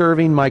already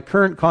serving, my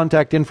current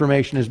contact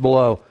information is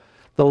below.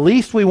 The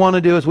least we want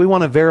to do is we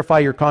want to verify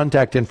your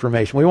contact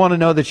information. We want to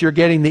know that you're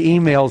getting the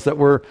emails that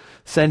we're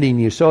sending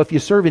you. So if you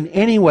serve in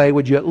any way,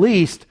 would you at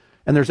least,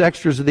 and there's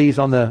extras of these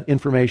on the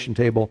information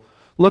table,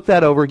 look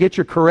that over, get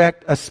your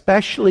correct,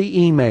 especially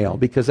email,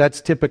 because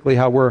that's typically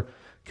how we're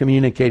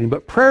communicating.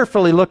 But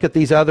prayerfully look at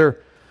these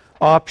other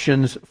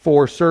options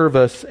for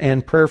service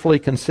and prayerfully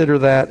consider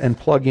that and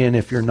plug in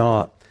if you're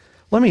not.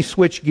 Let me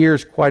switch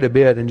gears quite a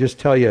bit and just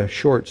tell you a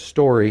short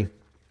story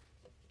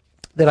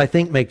that I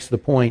think makes the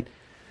point.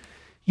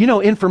 You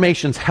know,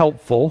 information's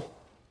helpful,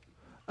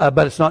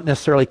 but it's not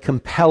necessarily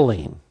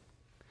compelling.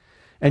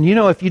 And you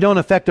know, if you don't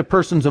affect a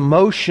person's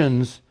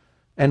emotions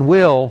and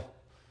will,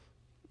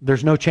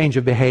 there's no change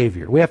of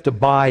behavior. We have to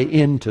buy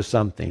into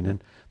something.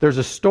 And there's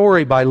a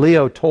story by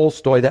Leo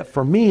Tolstoy that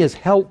for me is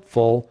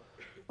helpful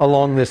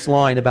along this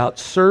line about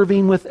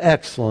serving with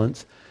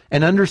excellence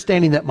and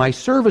understanding that my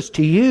service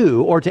to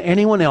you or to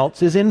anyone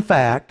else is in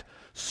fact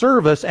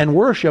service and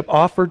worship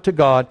offered to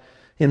God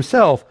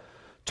Himself.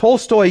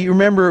 Tolstoy, you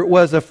remember,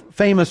 was a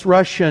famous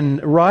Russian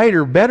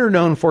writer, better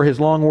known for his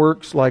long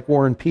works like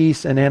War and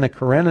Peace and Anna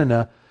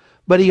Karenina,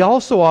 but he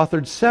also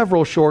authored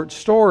several short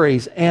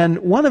stories, and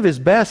one of his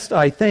best,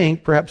 I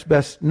think, perhaps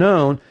best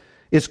known,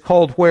 is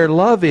called Where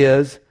Love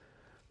Is,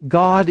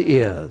 God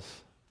Is.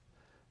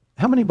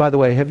 How many, by the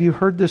way, have you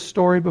heard this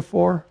story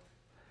before?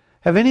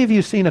 Have any of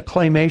you seen a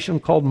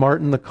claymation called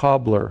Martin the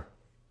Cobbler?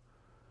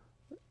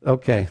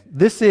 Okay,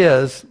 this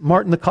is,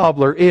 Martin the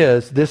Cobbler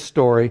is this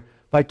story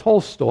by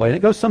Tolstoy, and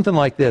it goes something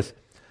like this.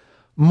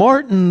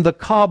 Martin the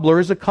Cobbler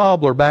is a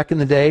cobbler back in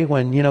the day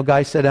when, you know,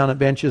 guys sat down at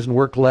benches and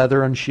worked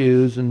leather on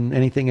shoes and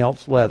anything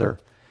else leather.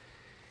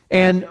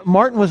 And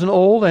Martin was an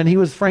old and he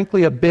was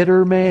frankly a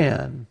bitter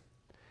man.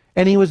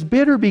 And he was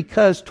bitter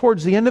because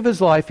towards the end of his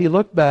life he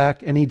looked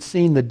back and he'd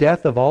seen the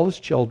death of all his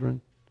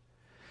children.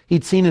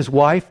 He'd seen his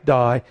wife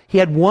die. He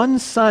had one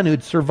son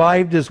who'd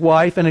survived his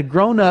wife and had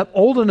grown up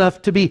old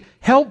enough to be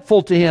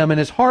helpful to him, and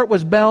his heart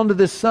was bound to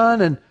this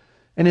son,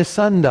 and his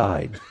son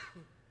died.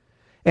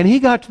 And he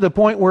got to the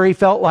point where he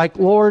felt like,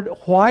 Lord,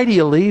 why do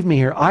you leave me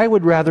here? I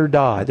would rather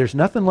die. There's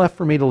nothing left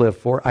for me to live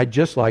for. I'd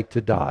just like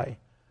to die.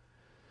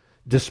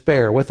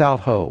 Despair, without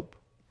hope.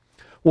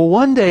 Well,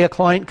 one day a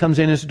client comes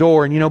in his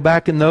door, and you know,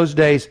 back in those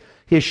days,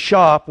 his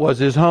shop was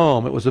his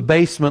home. It was a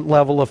basement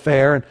level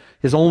affair, and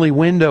his only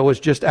window was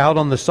just out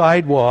on the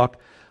sidewalk.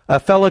 A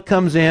fella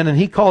comes in, and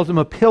he calls him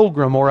a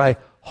pilgrim or a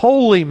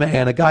holy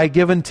man, a guy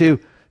given to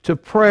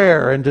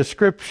prayer and to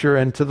Scripture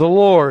and to the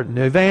Lord and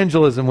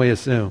evangelism, we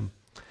assume.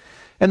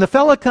 And the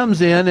fella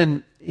comes in,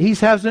 and he's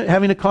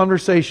having a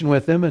conversation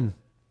with him, and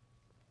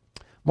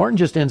Martin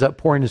just ends up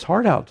pouring his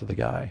heart out to the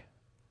guy.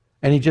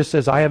 And he just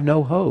says, I have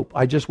no hope.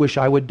 I just wish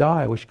I would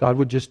die. I wish God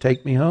would just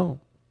take me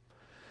home.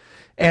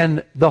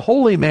 And the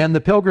holy man, the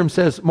pilgrim,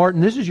 says,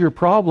 Martin, this is your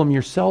problem.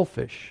 You're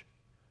selfish.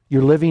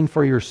 You're living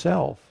for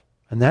yourself.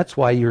 And that's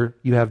why you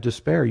have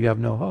despair. You have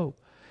no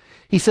hope.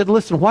 He said,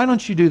 listen, why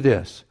don't you do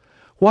this?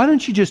 Why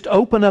don't you just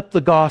open up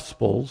the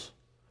Gospels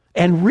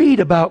and read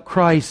about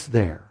Christ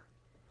there?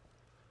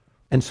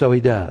 And so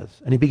he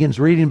does. And he begins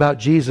reading about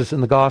Jesus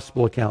in the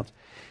Gospel accounts.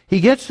 He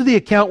gets to the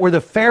account where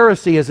the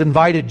Pharisee has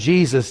invited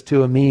Jesus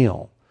to a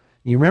meal.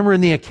 You remember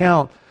in the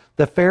account,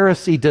 the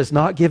Pharisee does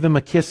not give him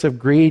a kiss of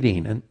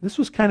greeting. And this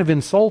was kind of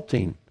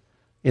insulting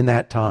in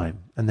that time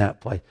and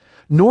that place.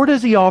 Nor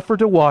does he offer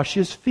to wash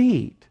his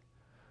feet.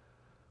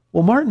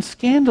 Well, Martin's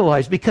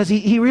scandalized because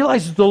he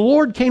realizes the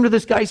Lord came to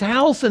this guy's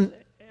house and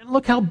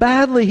look how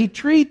badly he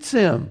treats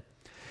him.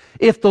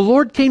 If the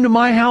Lord came to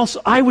my house,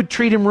 I would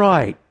treat him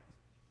right.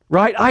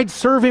 Right? I'd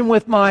serve him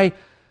with my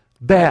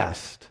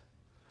best.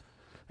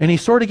 And he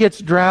sort of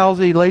gets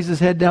drowsy, he lays his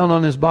head down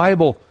on his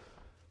Bible,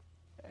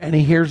 and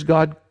he hears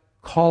God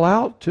call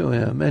out to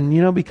him. And,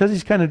 you know, because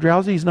he's kind of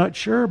drowsy, he's not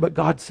sure, but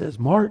God says,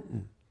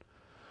 Martin,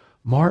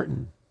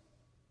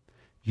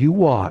 You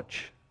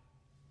watch.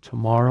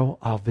 Tomorrow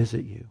I'll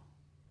visit you.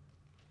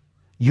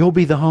 You'll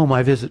be the home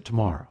I visit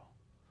tomorrow.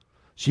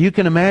 So you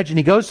can imagine,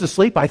 he goes to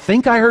sleep. I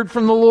think I heard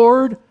from the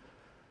Lord.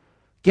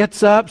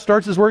 Gets up,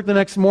 starts his work the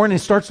next morning,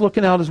 and starts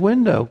looking out his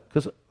window,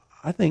 because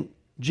I think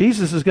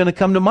Jesus is going to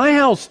come to my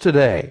house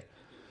today.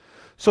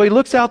 So he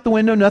looks out the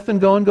window, nothing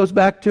going, goes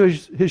back to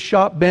his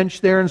shop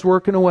bench there and is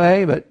working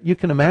away. But you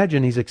can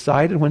imagine he's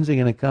excited. When's he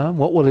going to come?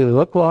 What will he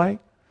look like?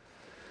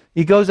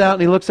 He goes out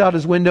and he looks out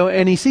his window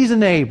and he sees a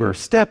neighbor,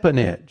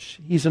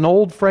 Stepanich. He's an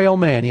old, frail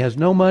man. He has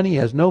no money. He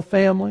has no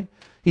family.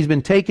 He's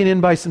been taken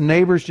in by some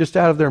neighbors just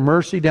out of their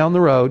mercy down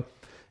the road.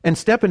 And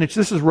Stepanich,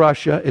 this is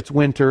Russia. It's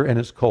winter and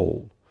it's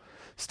cold.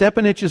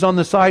 Stepanich is on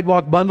the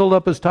sidewalk, bundled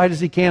up as tight as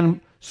he can,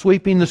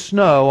 sweeping the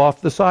snow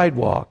off the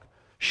sidewalk,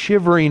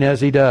 shivering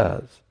as he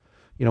does.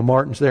 You know,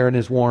 Martin's there in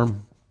his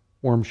warm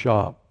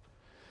shop.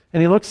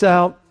 And he looks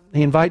out,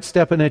 he invites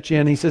Stepanich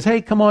in. He says,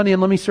 hey, come on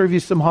in, let me serve you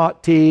some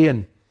hot tea.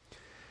 And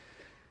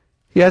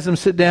he has him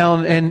sit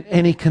down,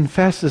 and he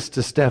confesses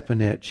to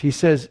Stepanich. He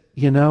says,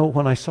 you know,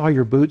 when I saw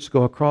your boots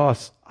go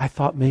across, I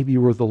thought maybe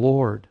you were the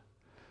Lord.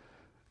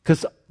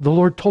 Because the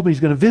Lord told me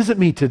he's going to visit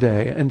me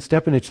today. And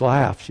Stepanich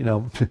laughs, you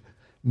know,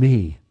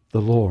 me,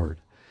 the Lord.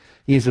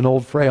 He's an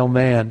old, frail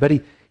man. But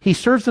he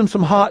serves him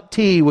some hot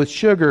tea with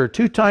sugar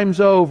 2 times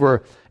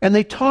over. And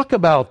they talk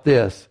about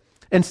this.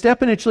 And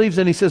Stepanich leaves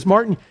and he says,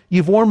 Martin,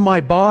 you've warmed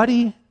my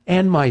body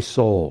and my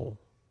soul.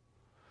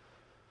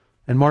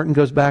 And Martin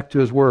goes back to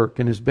his work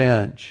and his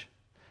bench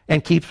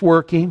and keeps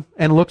working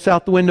and looks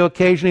out the window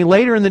occasionally.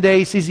 Later in the day,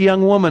 he sees a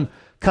young woman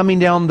coming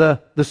down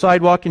the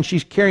sidewalk, and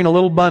she's carrying a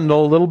little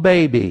bundle, a little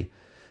baby.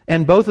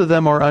 And both of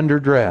them are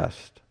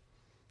underdressed.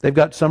 They've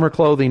got summer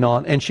clothing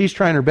on, and she's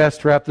trying her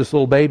best to wrap this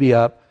little baby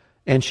up,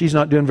 and she's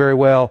not doing very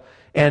well.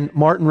 And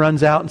Martin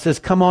runs out and says,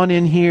 come on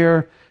in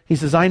here. He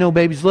says, I know,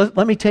 babies.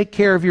 Let me take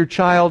care of your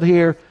child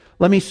here.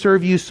 Let me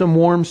serve you some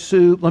warm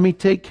soup. Let me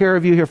take care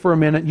of you here for a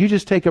minute. You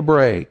just take a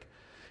break.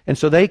 And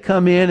so they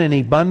come in, and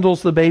he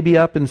bundles the baby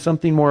up in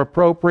something more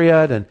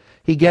appropriate, and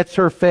he gets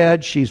her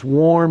fed. She's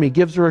warm. He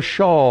gives her a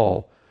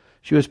shawl.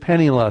 She was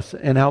penniless,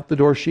 and out the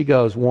door she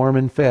goes, warm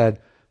and fed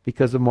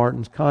because of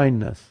Martin's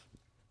kindness.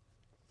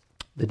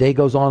 The day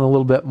goes on a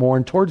little bit more,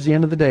 and towards the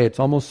end of the day, it's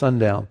almost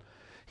sundown.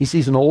 He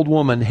sees an old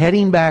woman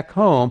heading back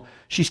home.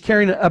 She's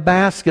carrying a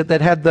basket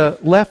that had the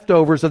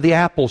leftovers of the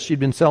apples she'd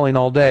been selling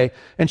all day,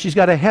 and she's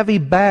got a heavy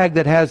bag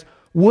that has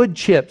wood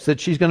chips that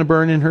she's going to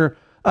burn in her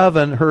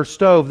oven, her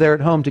stove there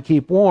at home to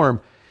keep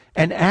warm.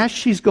 And as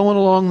she's going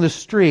along the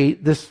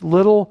street, this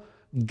little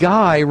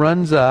guy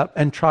runs up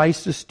and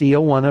tries to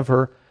steal one of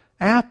her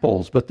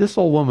apples. But this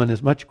old woman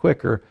is much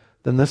quicker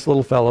than this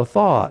little fellow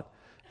thought.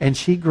 And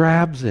she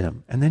grabs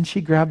him, and then she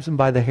grabs him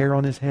by the hair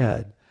on his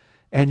head.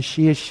 And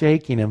she is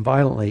shaking him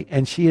violently,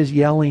 and she is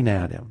yelling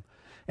at him.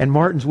 And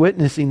Martin's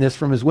witnessing this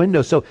from his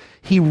window. So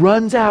he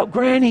runs out,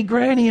 Granny,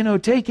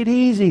 take it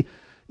easy.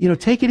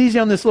 Take it easy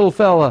on this little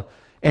fella.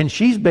 And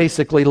she's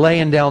basically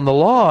laying down the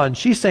law, and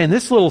she's saying,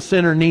 this little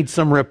sinner needs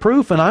some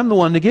reproof, and I'm the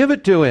one to give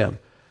it to him.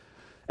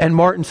 And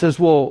Martin says,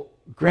 well,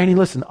 Granny,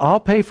 listen, I'll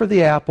pay for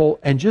the apple,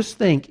 and just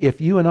think,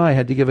 if you and I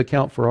had to give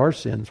account for our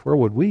sins, where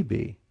would we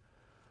be?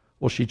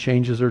 Well, she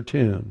changes her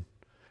tune.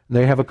 And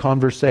they have a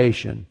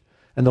conversation.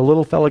 And the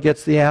little fella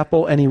gets the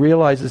apple, and he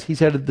realizes he's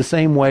headed the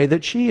same way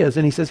that she is.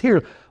 And he says,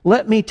 here,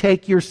 let me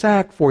take your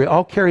sack for you.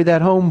 I'll carry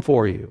that home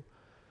for you.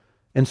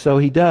 And so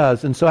he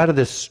does. And so out of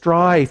this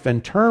strife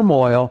and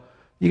turmoil,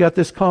 you got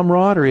this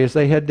camaraderie as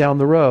they head down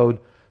the road.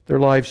 Their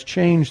lives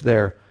change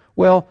there.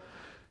 Well,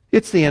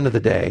 it's the end of the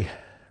day,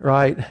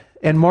 right?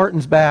 And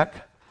Martin's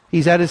back.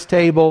 He's at his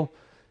table.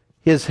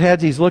 He's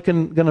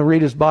going to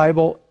read his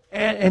Bible,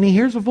 and he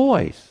hears a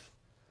voice.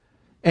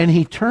 And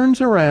he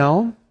turns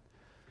around.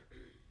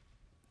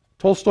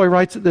 Tolstoy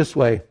writes it this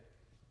way.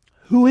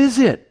 Who is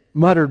it?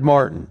 Muttered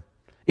Martin.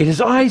 It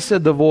is I,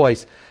 said the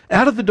voice.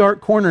 Out of the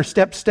dark corner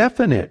stepped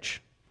Stepanich,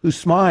 who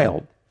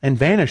smiled and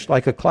vanished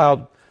like a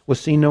cloud, was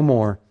seen no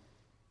more.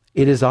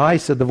 It is I,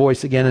 said the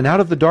voice again. And out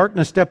of the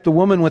darkness stepped the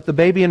woman with the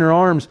baby in her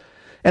arms.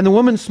 And the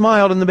woman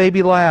smiled, and the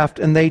baby laughed,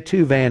 and they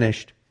too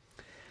vanished.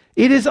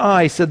 It is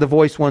I, said the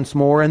voice once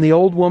more. And the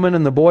old woman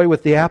and the boy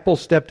with the apple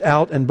stepped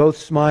out, and both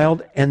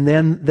smiled, and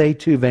then they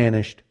too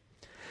vanished.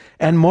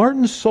 And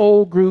Martin's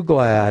soul grew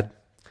glad.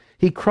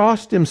 He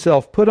crossed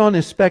himself, put on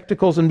his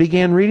spectacles, and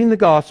began reading the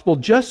gospel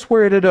just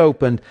where it had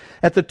opened.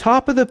 At the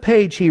top of the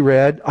page he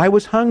read, I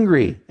was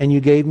hungry, and you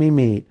gave me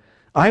meat.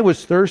 I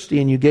was thirsty,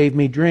 and you gave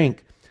me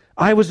drink.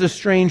 I was a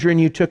stranger, and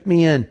you took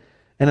me in.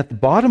 And at the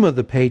bottom of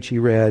the page he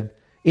read,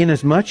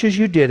 inasmuch as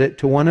you did it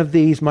to one of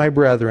these, my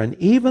brethren,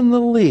 even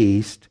the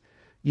least,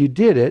 you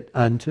did it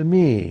unto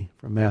me.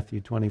 From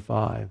Matthew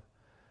 25.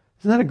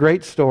 Isn't that a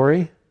great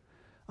story?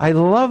 I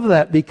love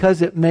that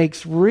because it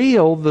makes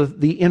real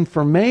the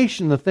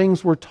information, the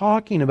things we're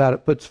talking about.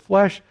 It puts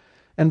flesh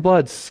and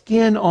blood,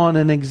 skin on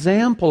an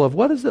example of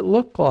what does it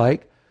look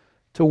like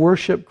to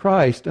worship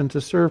Christ and to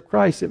serve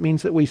Christ. It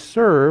means that we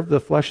serve the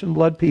flesh and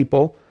blood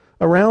people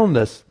around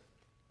us.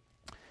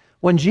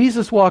 When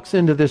Jesus walks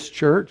into this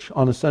church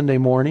on a Sunday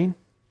morning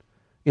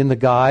in the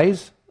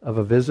guise of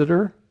a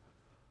visitor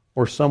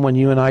or someone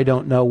you and I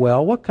don't know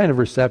well, what kind of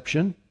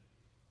reception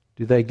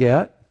do they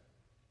get?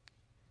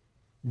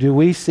 Do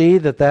we see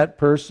that that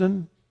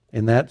person,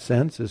 in that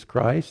sense, is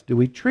Christ? Do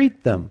we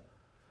treat them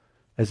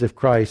as if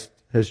Christ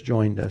has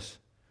joined us?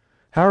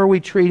 How are we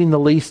treating the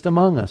least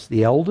among us?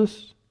 The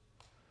eldest?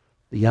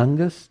 The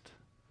youngest?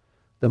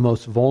 The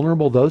most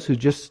vulnerable? Those who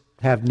just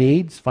have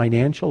needs,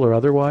 financial or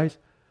otherwise?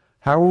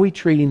 How are we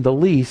treating the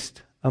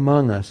least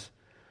among us?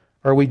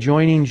 Are we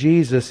joining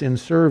Jesus in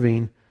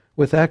serving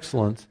with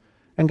excellence?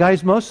 And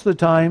guys, most of the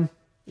time,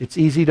 it's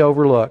easy to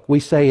overlook. We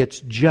say it's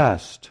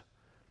just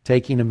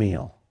taking a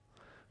meal.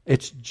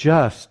 It's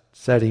just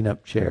setting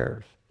up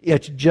chairs.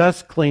 It's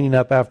just cleaning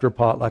up after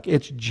potluck.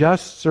 It's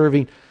just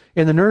serving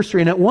in the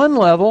nursery. And at one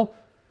level,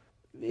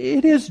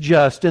 it is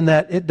just in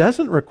that it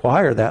doesn't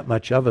require that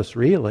much of us,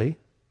 really.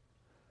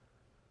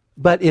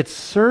 But it's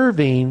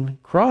serving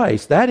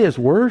Christ. That is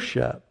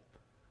worship.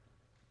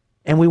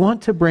 And we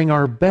want to bring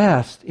our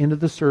best into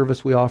the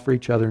service we offer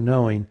each other,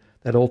 knowing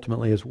that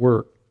ultimately is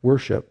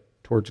worship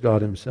towards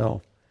God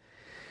Himself.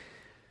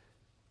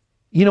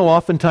 You know,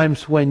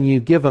 oftentimes when you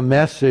give a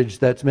message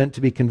that's meant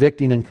to be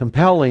convicting and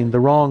compelling, the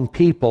wrong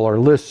people are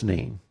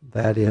listening.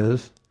 That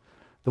is,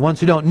 the ones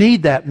who don't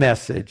need that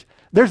message.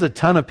 There's a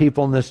ton of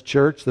people in this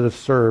church that have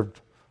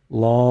served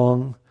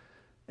long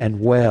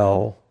and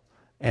well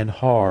and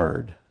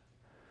hard.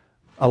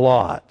 A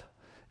lot.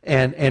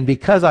 And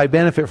because I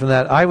benefit from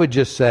that, I would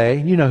just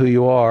say, you know who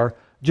you are,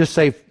 just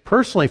say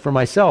personally for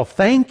myself,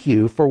 thank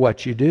you for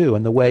what you do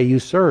and the way you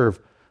serve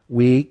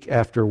week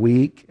after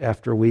week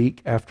after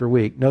week after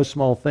week. No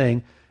small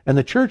thing. And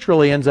the church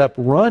really ends up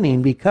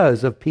running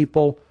because of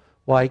people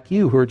like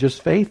you who are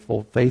just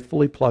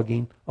faithfully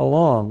plugging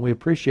along. We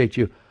appreciate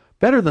you.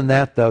 Better than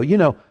that, though, you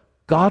know,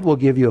 God will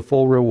give you a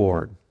full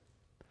reward.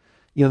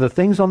 You know, the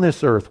things on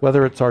this earth,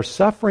 whether it's our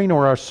suffering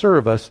or our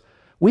service,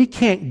 we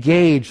can't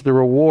gauge the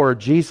reward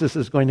Jesus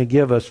is going to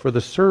give us for the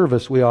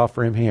service we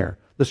offer Him here.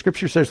 The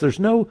Scripture says there's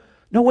no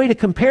way to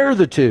compare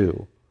the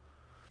two.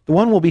 The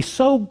one will be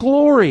so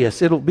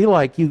glorious, it'll be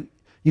like, you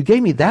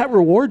gave me that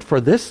reward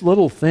for this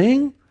little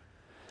thing?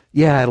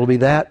 Yeah, it'll be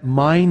that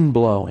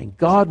mind-blowing.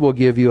 God will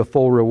give you a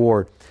full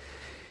reward.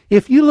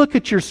 If you look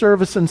at your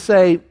service and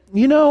say,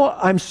 you know,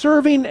 I'm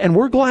serving and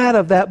we're glad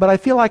of that, but I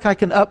feel like I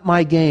can up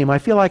my game. I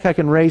feel like I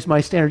can raise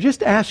my standard.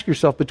 Just ask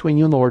yourself between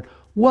you and the Lord,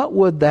 what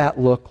would that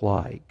look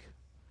like?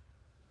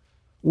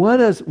 What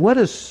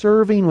does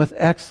serving with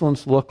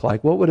excellence look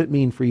like? What would it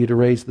mean for you to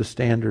raise the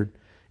standard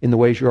in the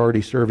ways you're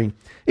already serving?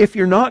 If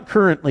you're not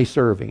currently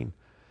serving,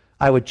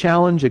 I would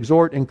challenge,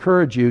 exhort,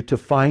 encourage you to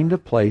find a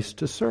place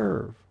to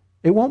serve.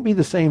 It won't be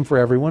the same for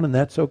everyone, and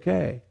that's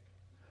okay.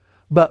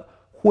 But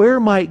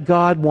where might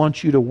God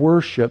want you to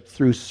worship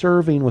through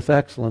serving with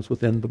excellence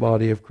within the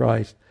body of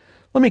Christ?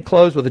 Let me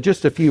close with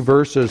just a few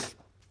verses.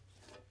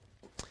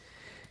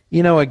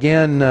 You know,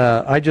 again,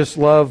 I just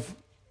love,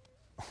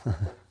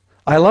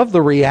 I love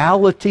the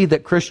reality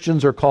that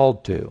Christians are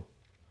called to.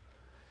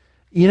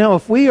 You know,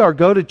 if we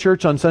go to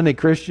church on Sunday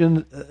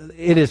Christian,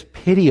 it is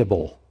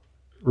pitiable,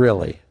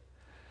 really.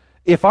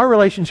 If our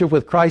relationship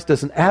with Christ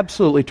doesn't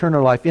absolutely turn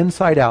our life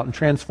inside out and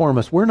transform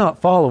us, we're not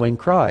following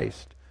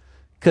Christ.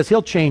 Because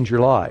He'll change your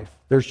life.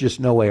 There's just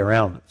no way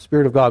around it. The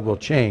Spirit of God will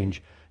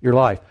change your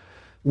life.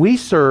 We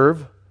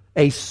serve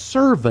a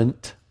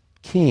servant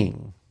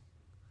king.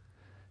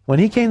 When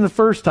He came the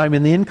first time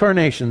in the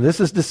incarnation, this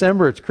is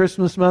December, it's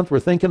Christmas month, we're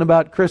thinking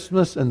about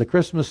Christmas and the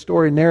Christmas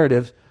story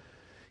narratives.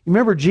 You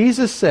remember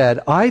Jesus said,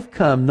 I've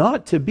come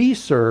not to be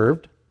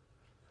served,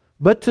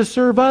 but to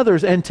serve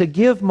others and to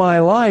give my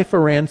life a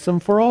ransom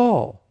for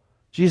all.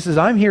 Jesus says,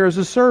 I'm here as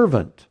a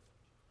servant.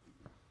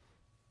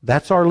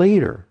 That's our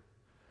leader.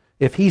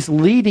 If He's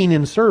leading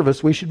in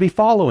service, we should be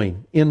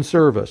following in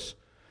service.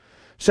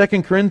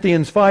 2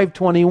 Corinthians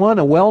 5:21,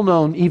 a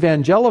well-known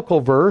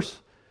evangelical verse.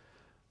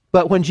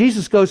 But when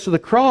Jesus goes to the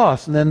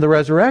cross and then the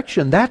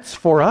resurrection, that's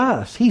for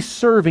us. He's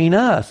serving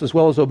us as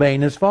well as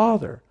obeying His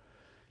Father.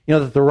 You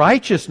know, that the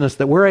righteousness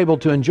that we're able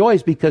to enjoy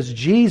is because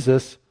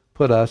Jesus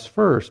put us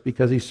first,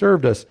 because He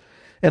served us.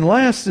 And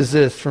last is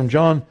this from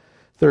John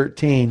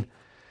 13.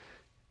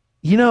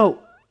 You know,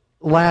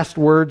 last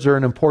words are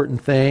an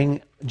important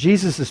thing.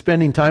 Jesus is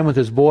spending time with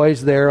His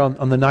boys there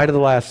on the night of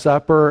the Last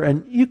Supper,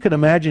 and you can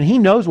imagine He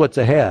knows what's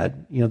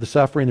ahead. You know, the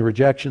suffering, the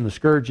rejection, the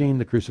scourging,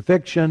 the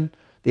crucifixion,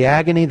 the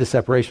agony, the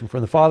separation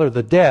from the Father,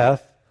 the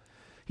death.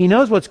 He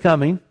knows what's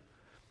coming.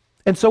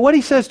 And so what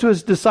He says to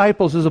His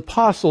disciples, His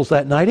apostles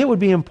that night, it would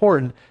be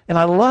important. And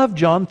I love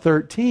John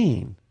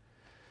 13.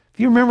 If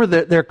you remember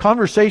their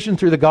conversation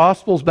through the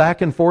Gospels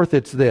back and forth,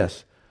 it's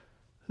this.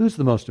 Who's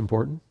the most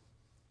important?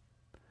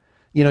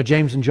 You know,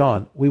 James and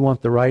John, we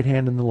want the right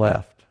hand and the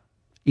left.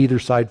 Either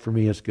side for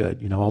me is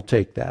good. You know, I'll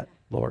take that,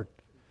 Lord.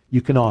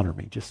 You can honor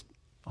me just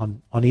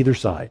on either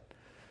side.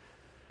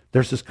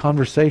 There's this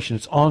conversation.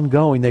 It's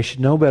ongoing. They should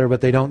know better, but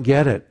they don't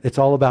get it. It's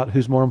all about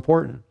who's more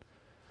important.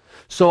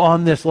 So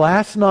on this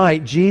last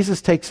night,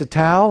 Jesus takes a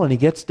towel and He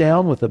gets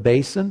down with a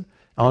basin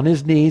on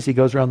His knees. He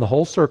goes around the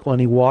whole circle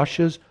and He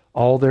washes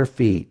all their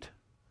feet.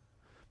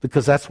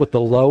 because that's what the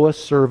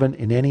lowest servant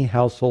in any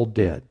household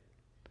did.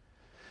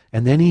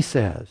 And then he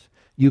says,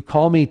 you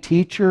call me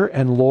teacher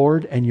and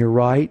Lord, and you're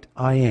right,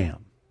 I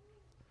am.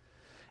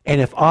 And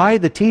if I,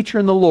 the teacher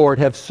and the Lord,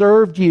 have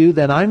served you,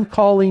 then I'm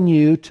calling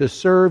you to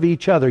serve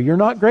each other. You're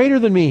not greater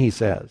than me, he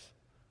says.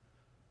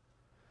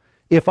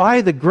 If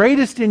I, the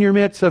greatest in your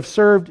midst, have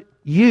served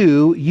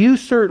you, you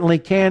certainly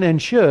can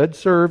and should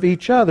serve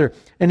each other.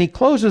 And he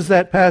closes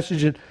that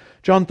passage in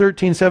John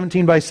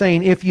 13:17 by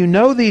saying, if you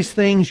know these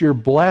things, you're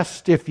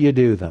blessed if you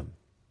do them.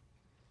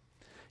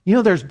 You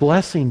know, there's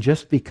blessing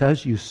just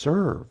because you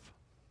serve.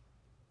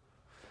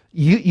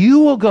 You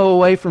will go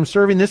away from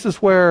serving. This is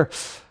where,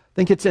 I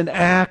think it's in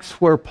Acts,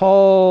 where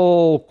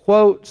Paul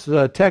quotes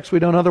a text we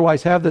don't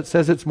otherwise have that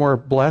says it's more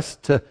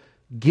blessed to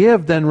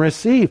give than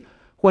receive.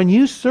 When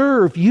you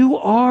serve, you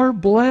are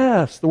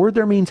blessed. The word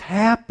there means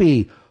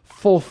happy,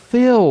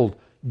 fulfilled,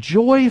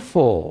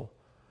 joyful.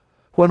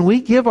 When we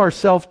give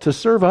ourselves to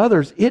serve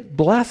others, it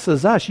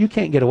blesses us. You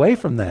can't get away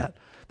from that.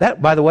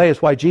 That, by the way,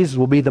 is why Jesus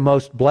will be the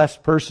most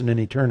blessed person in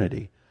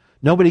eternity.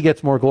 Nobody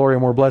gets more glory or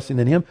more blessing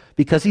than him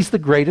because he's the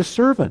greatest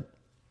servant.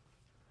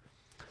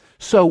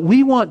 So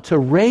we want to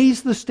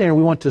raise the standard.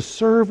 We want to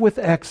serve with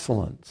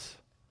excellence.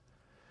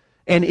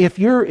 And if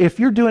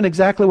you're doing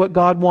exactly what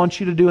God wants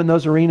you to do in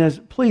those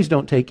arenas, please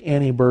don't take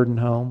any burden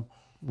home,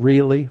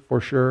 really, for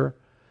sure.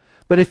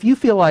 But if you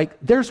feel like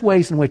there's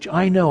ways in which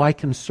I know I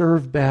can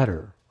serve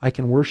better, I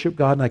can worship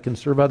God and I can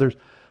serve others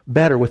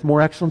better with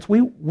more excellence,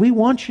 we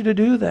want you to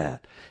do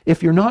that.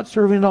 If you're not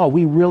serving at all,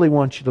 we really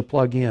want you to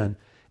plug in.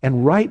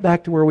 And right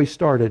back to where we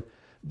started,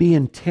 be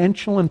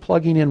intentional in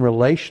plugging in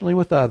relationally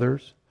with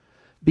others.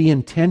 Be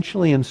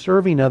intentionally in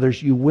serving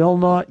others.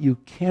 You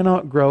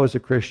cannot grow as a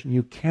Christian.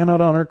 You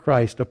cannot honor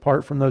Christ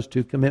apart from those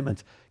two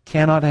commitments.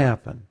 Cannot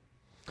happen.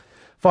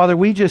 Father,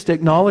 we just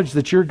acknowledge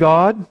that you're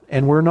God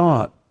and we're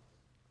not.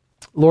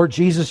 Lord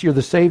Jesus, you're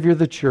the Savior of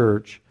the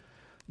church.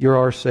 You're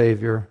our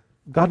Savior.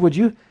 God, would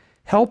you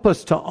help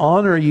us to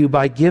honor you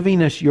by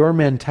giving us your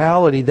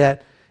mentality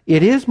that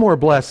it is more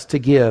blessed to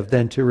give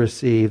than to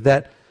receive,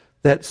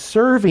 that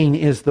serving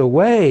is the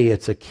way,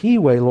 it's a key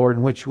way, Lord,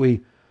 in which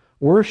we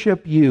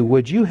worship you.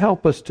 Would you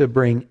help us to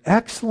bring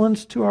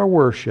excellence to our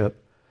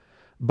worship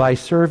by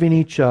serving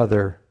each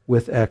other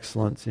with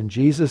excellence? In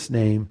Jesus'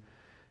 name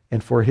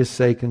and for his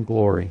sake and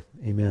glory.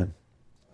 Amen.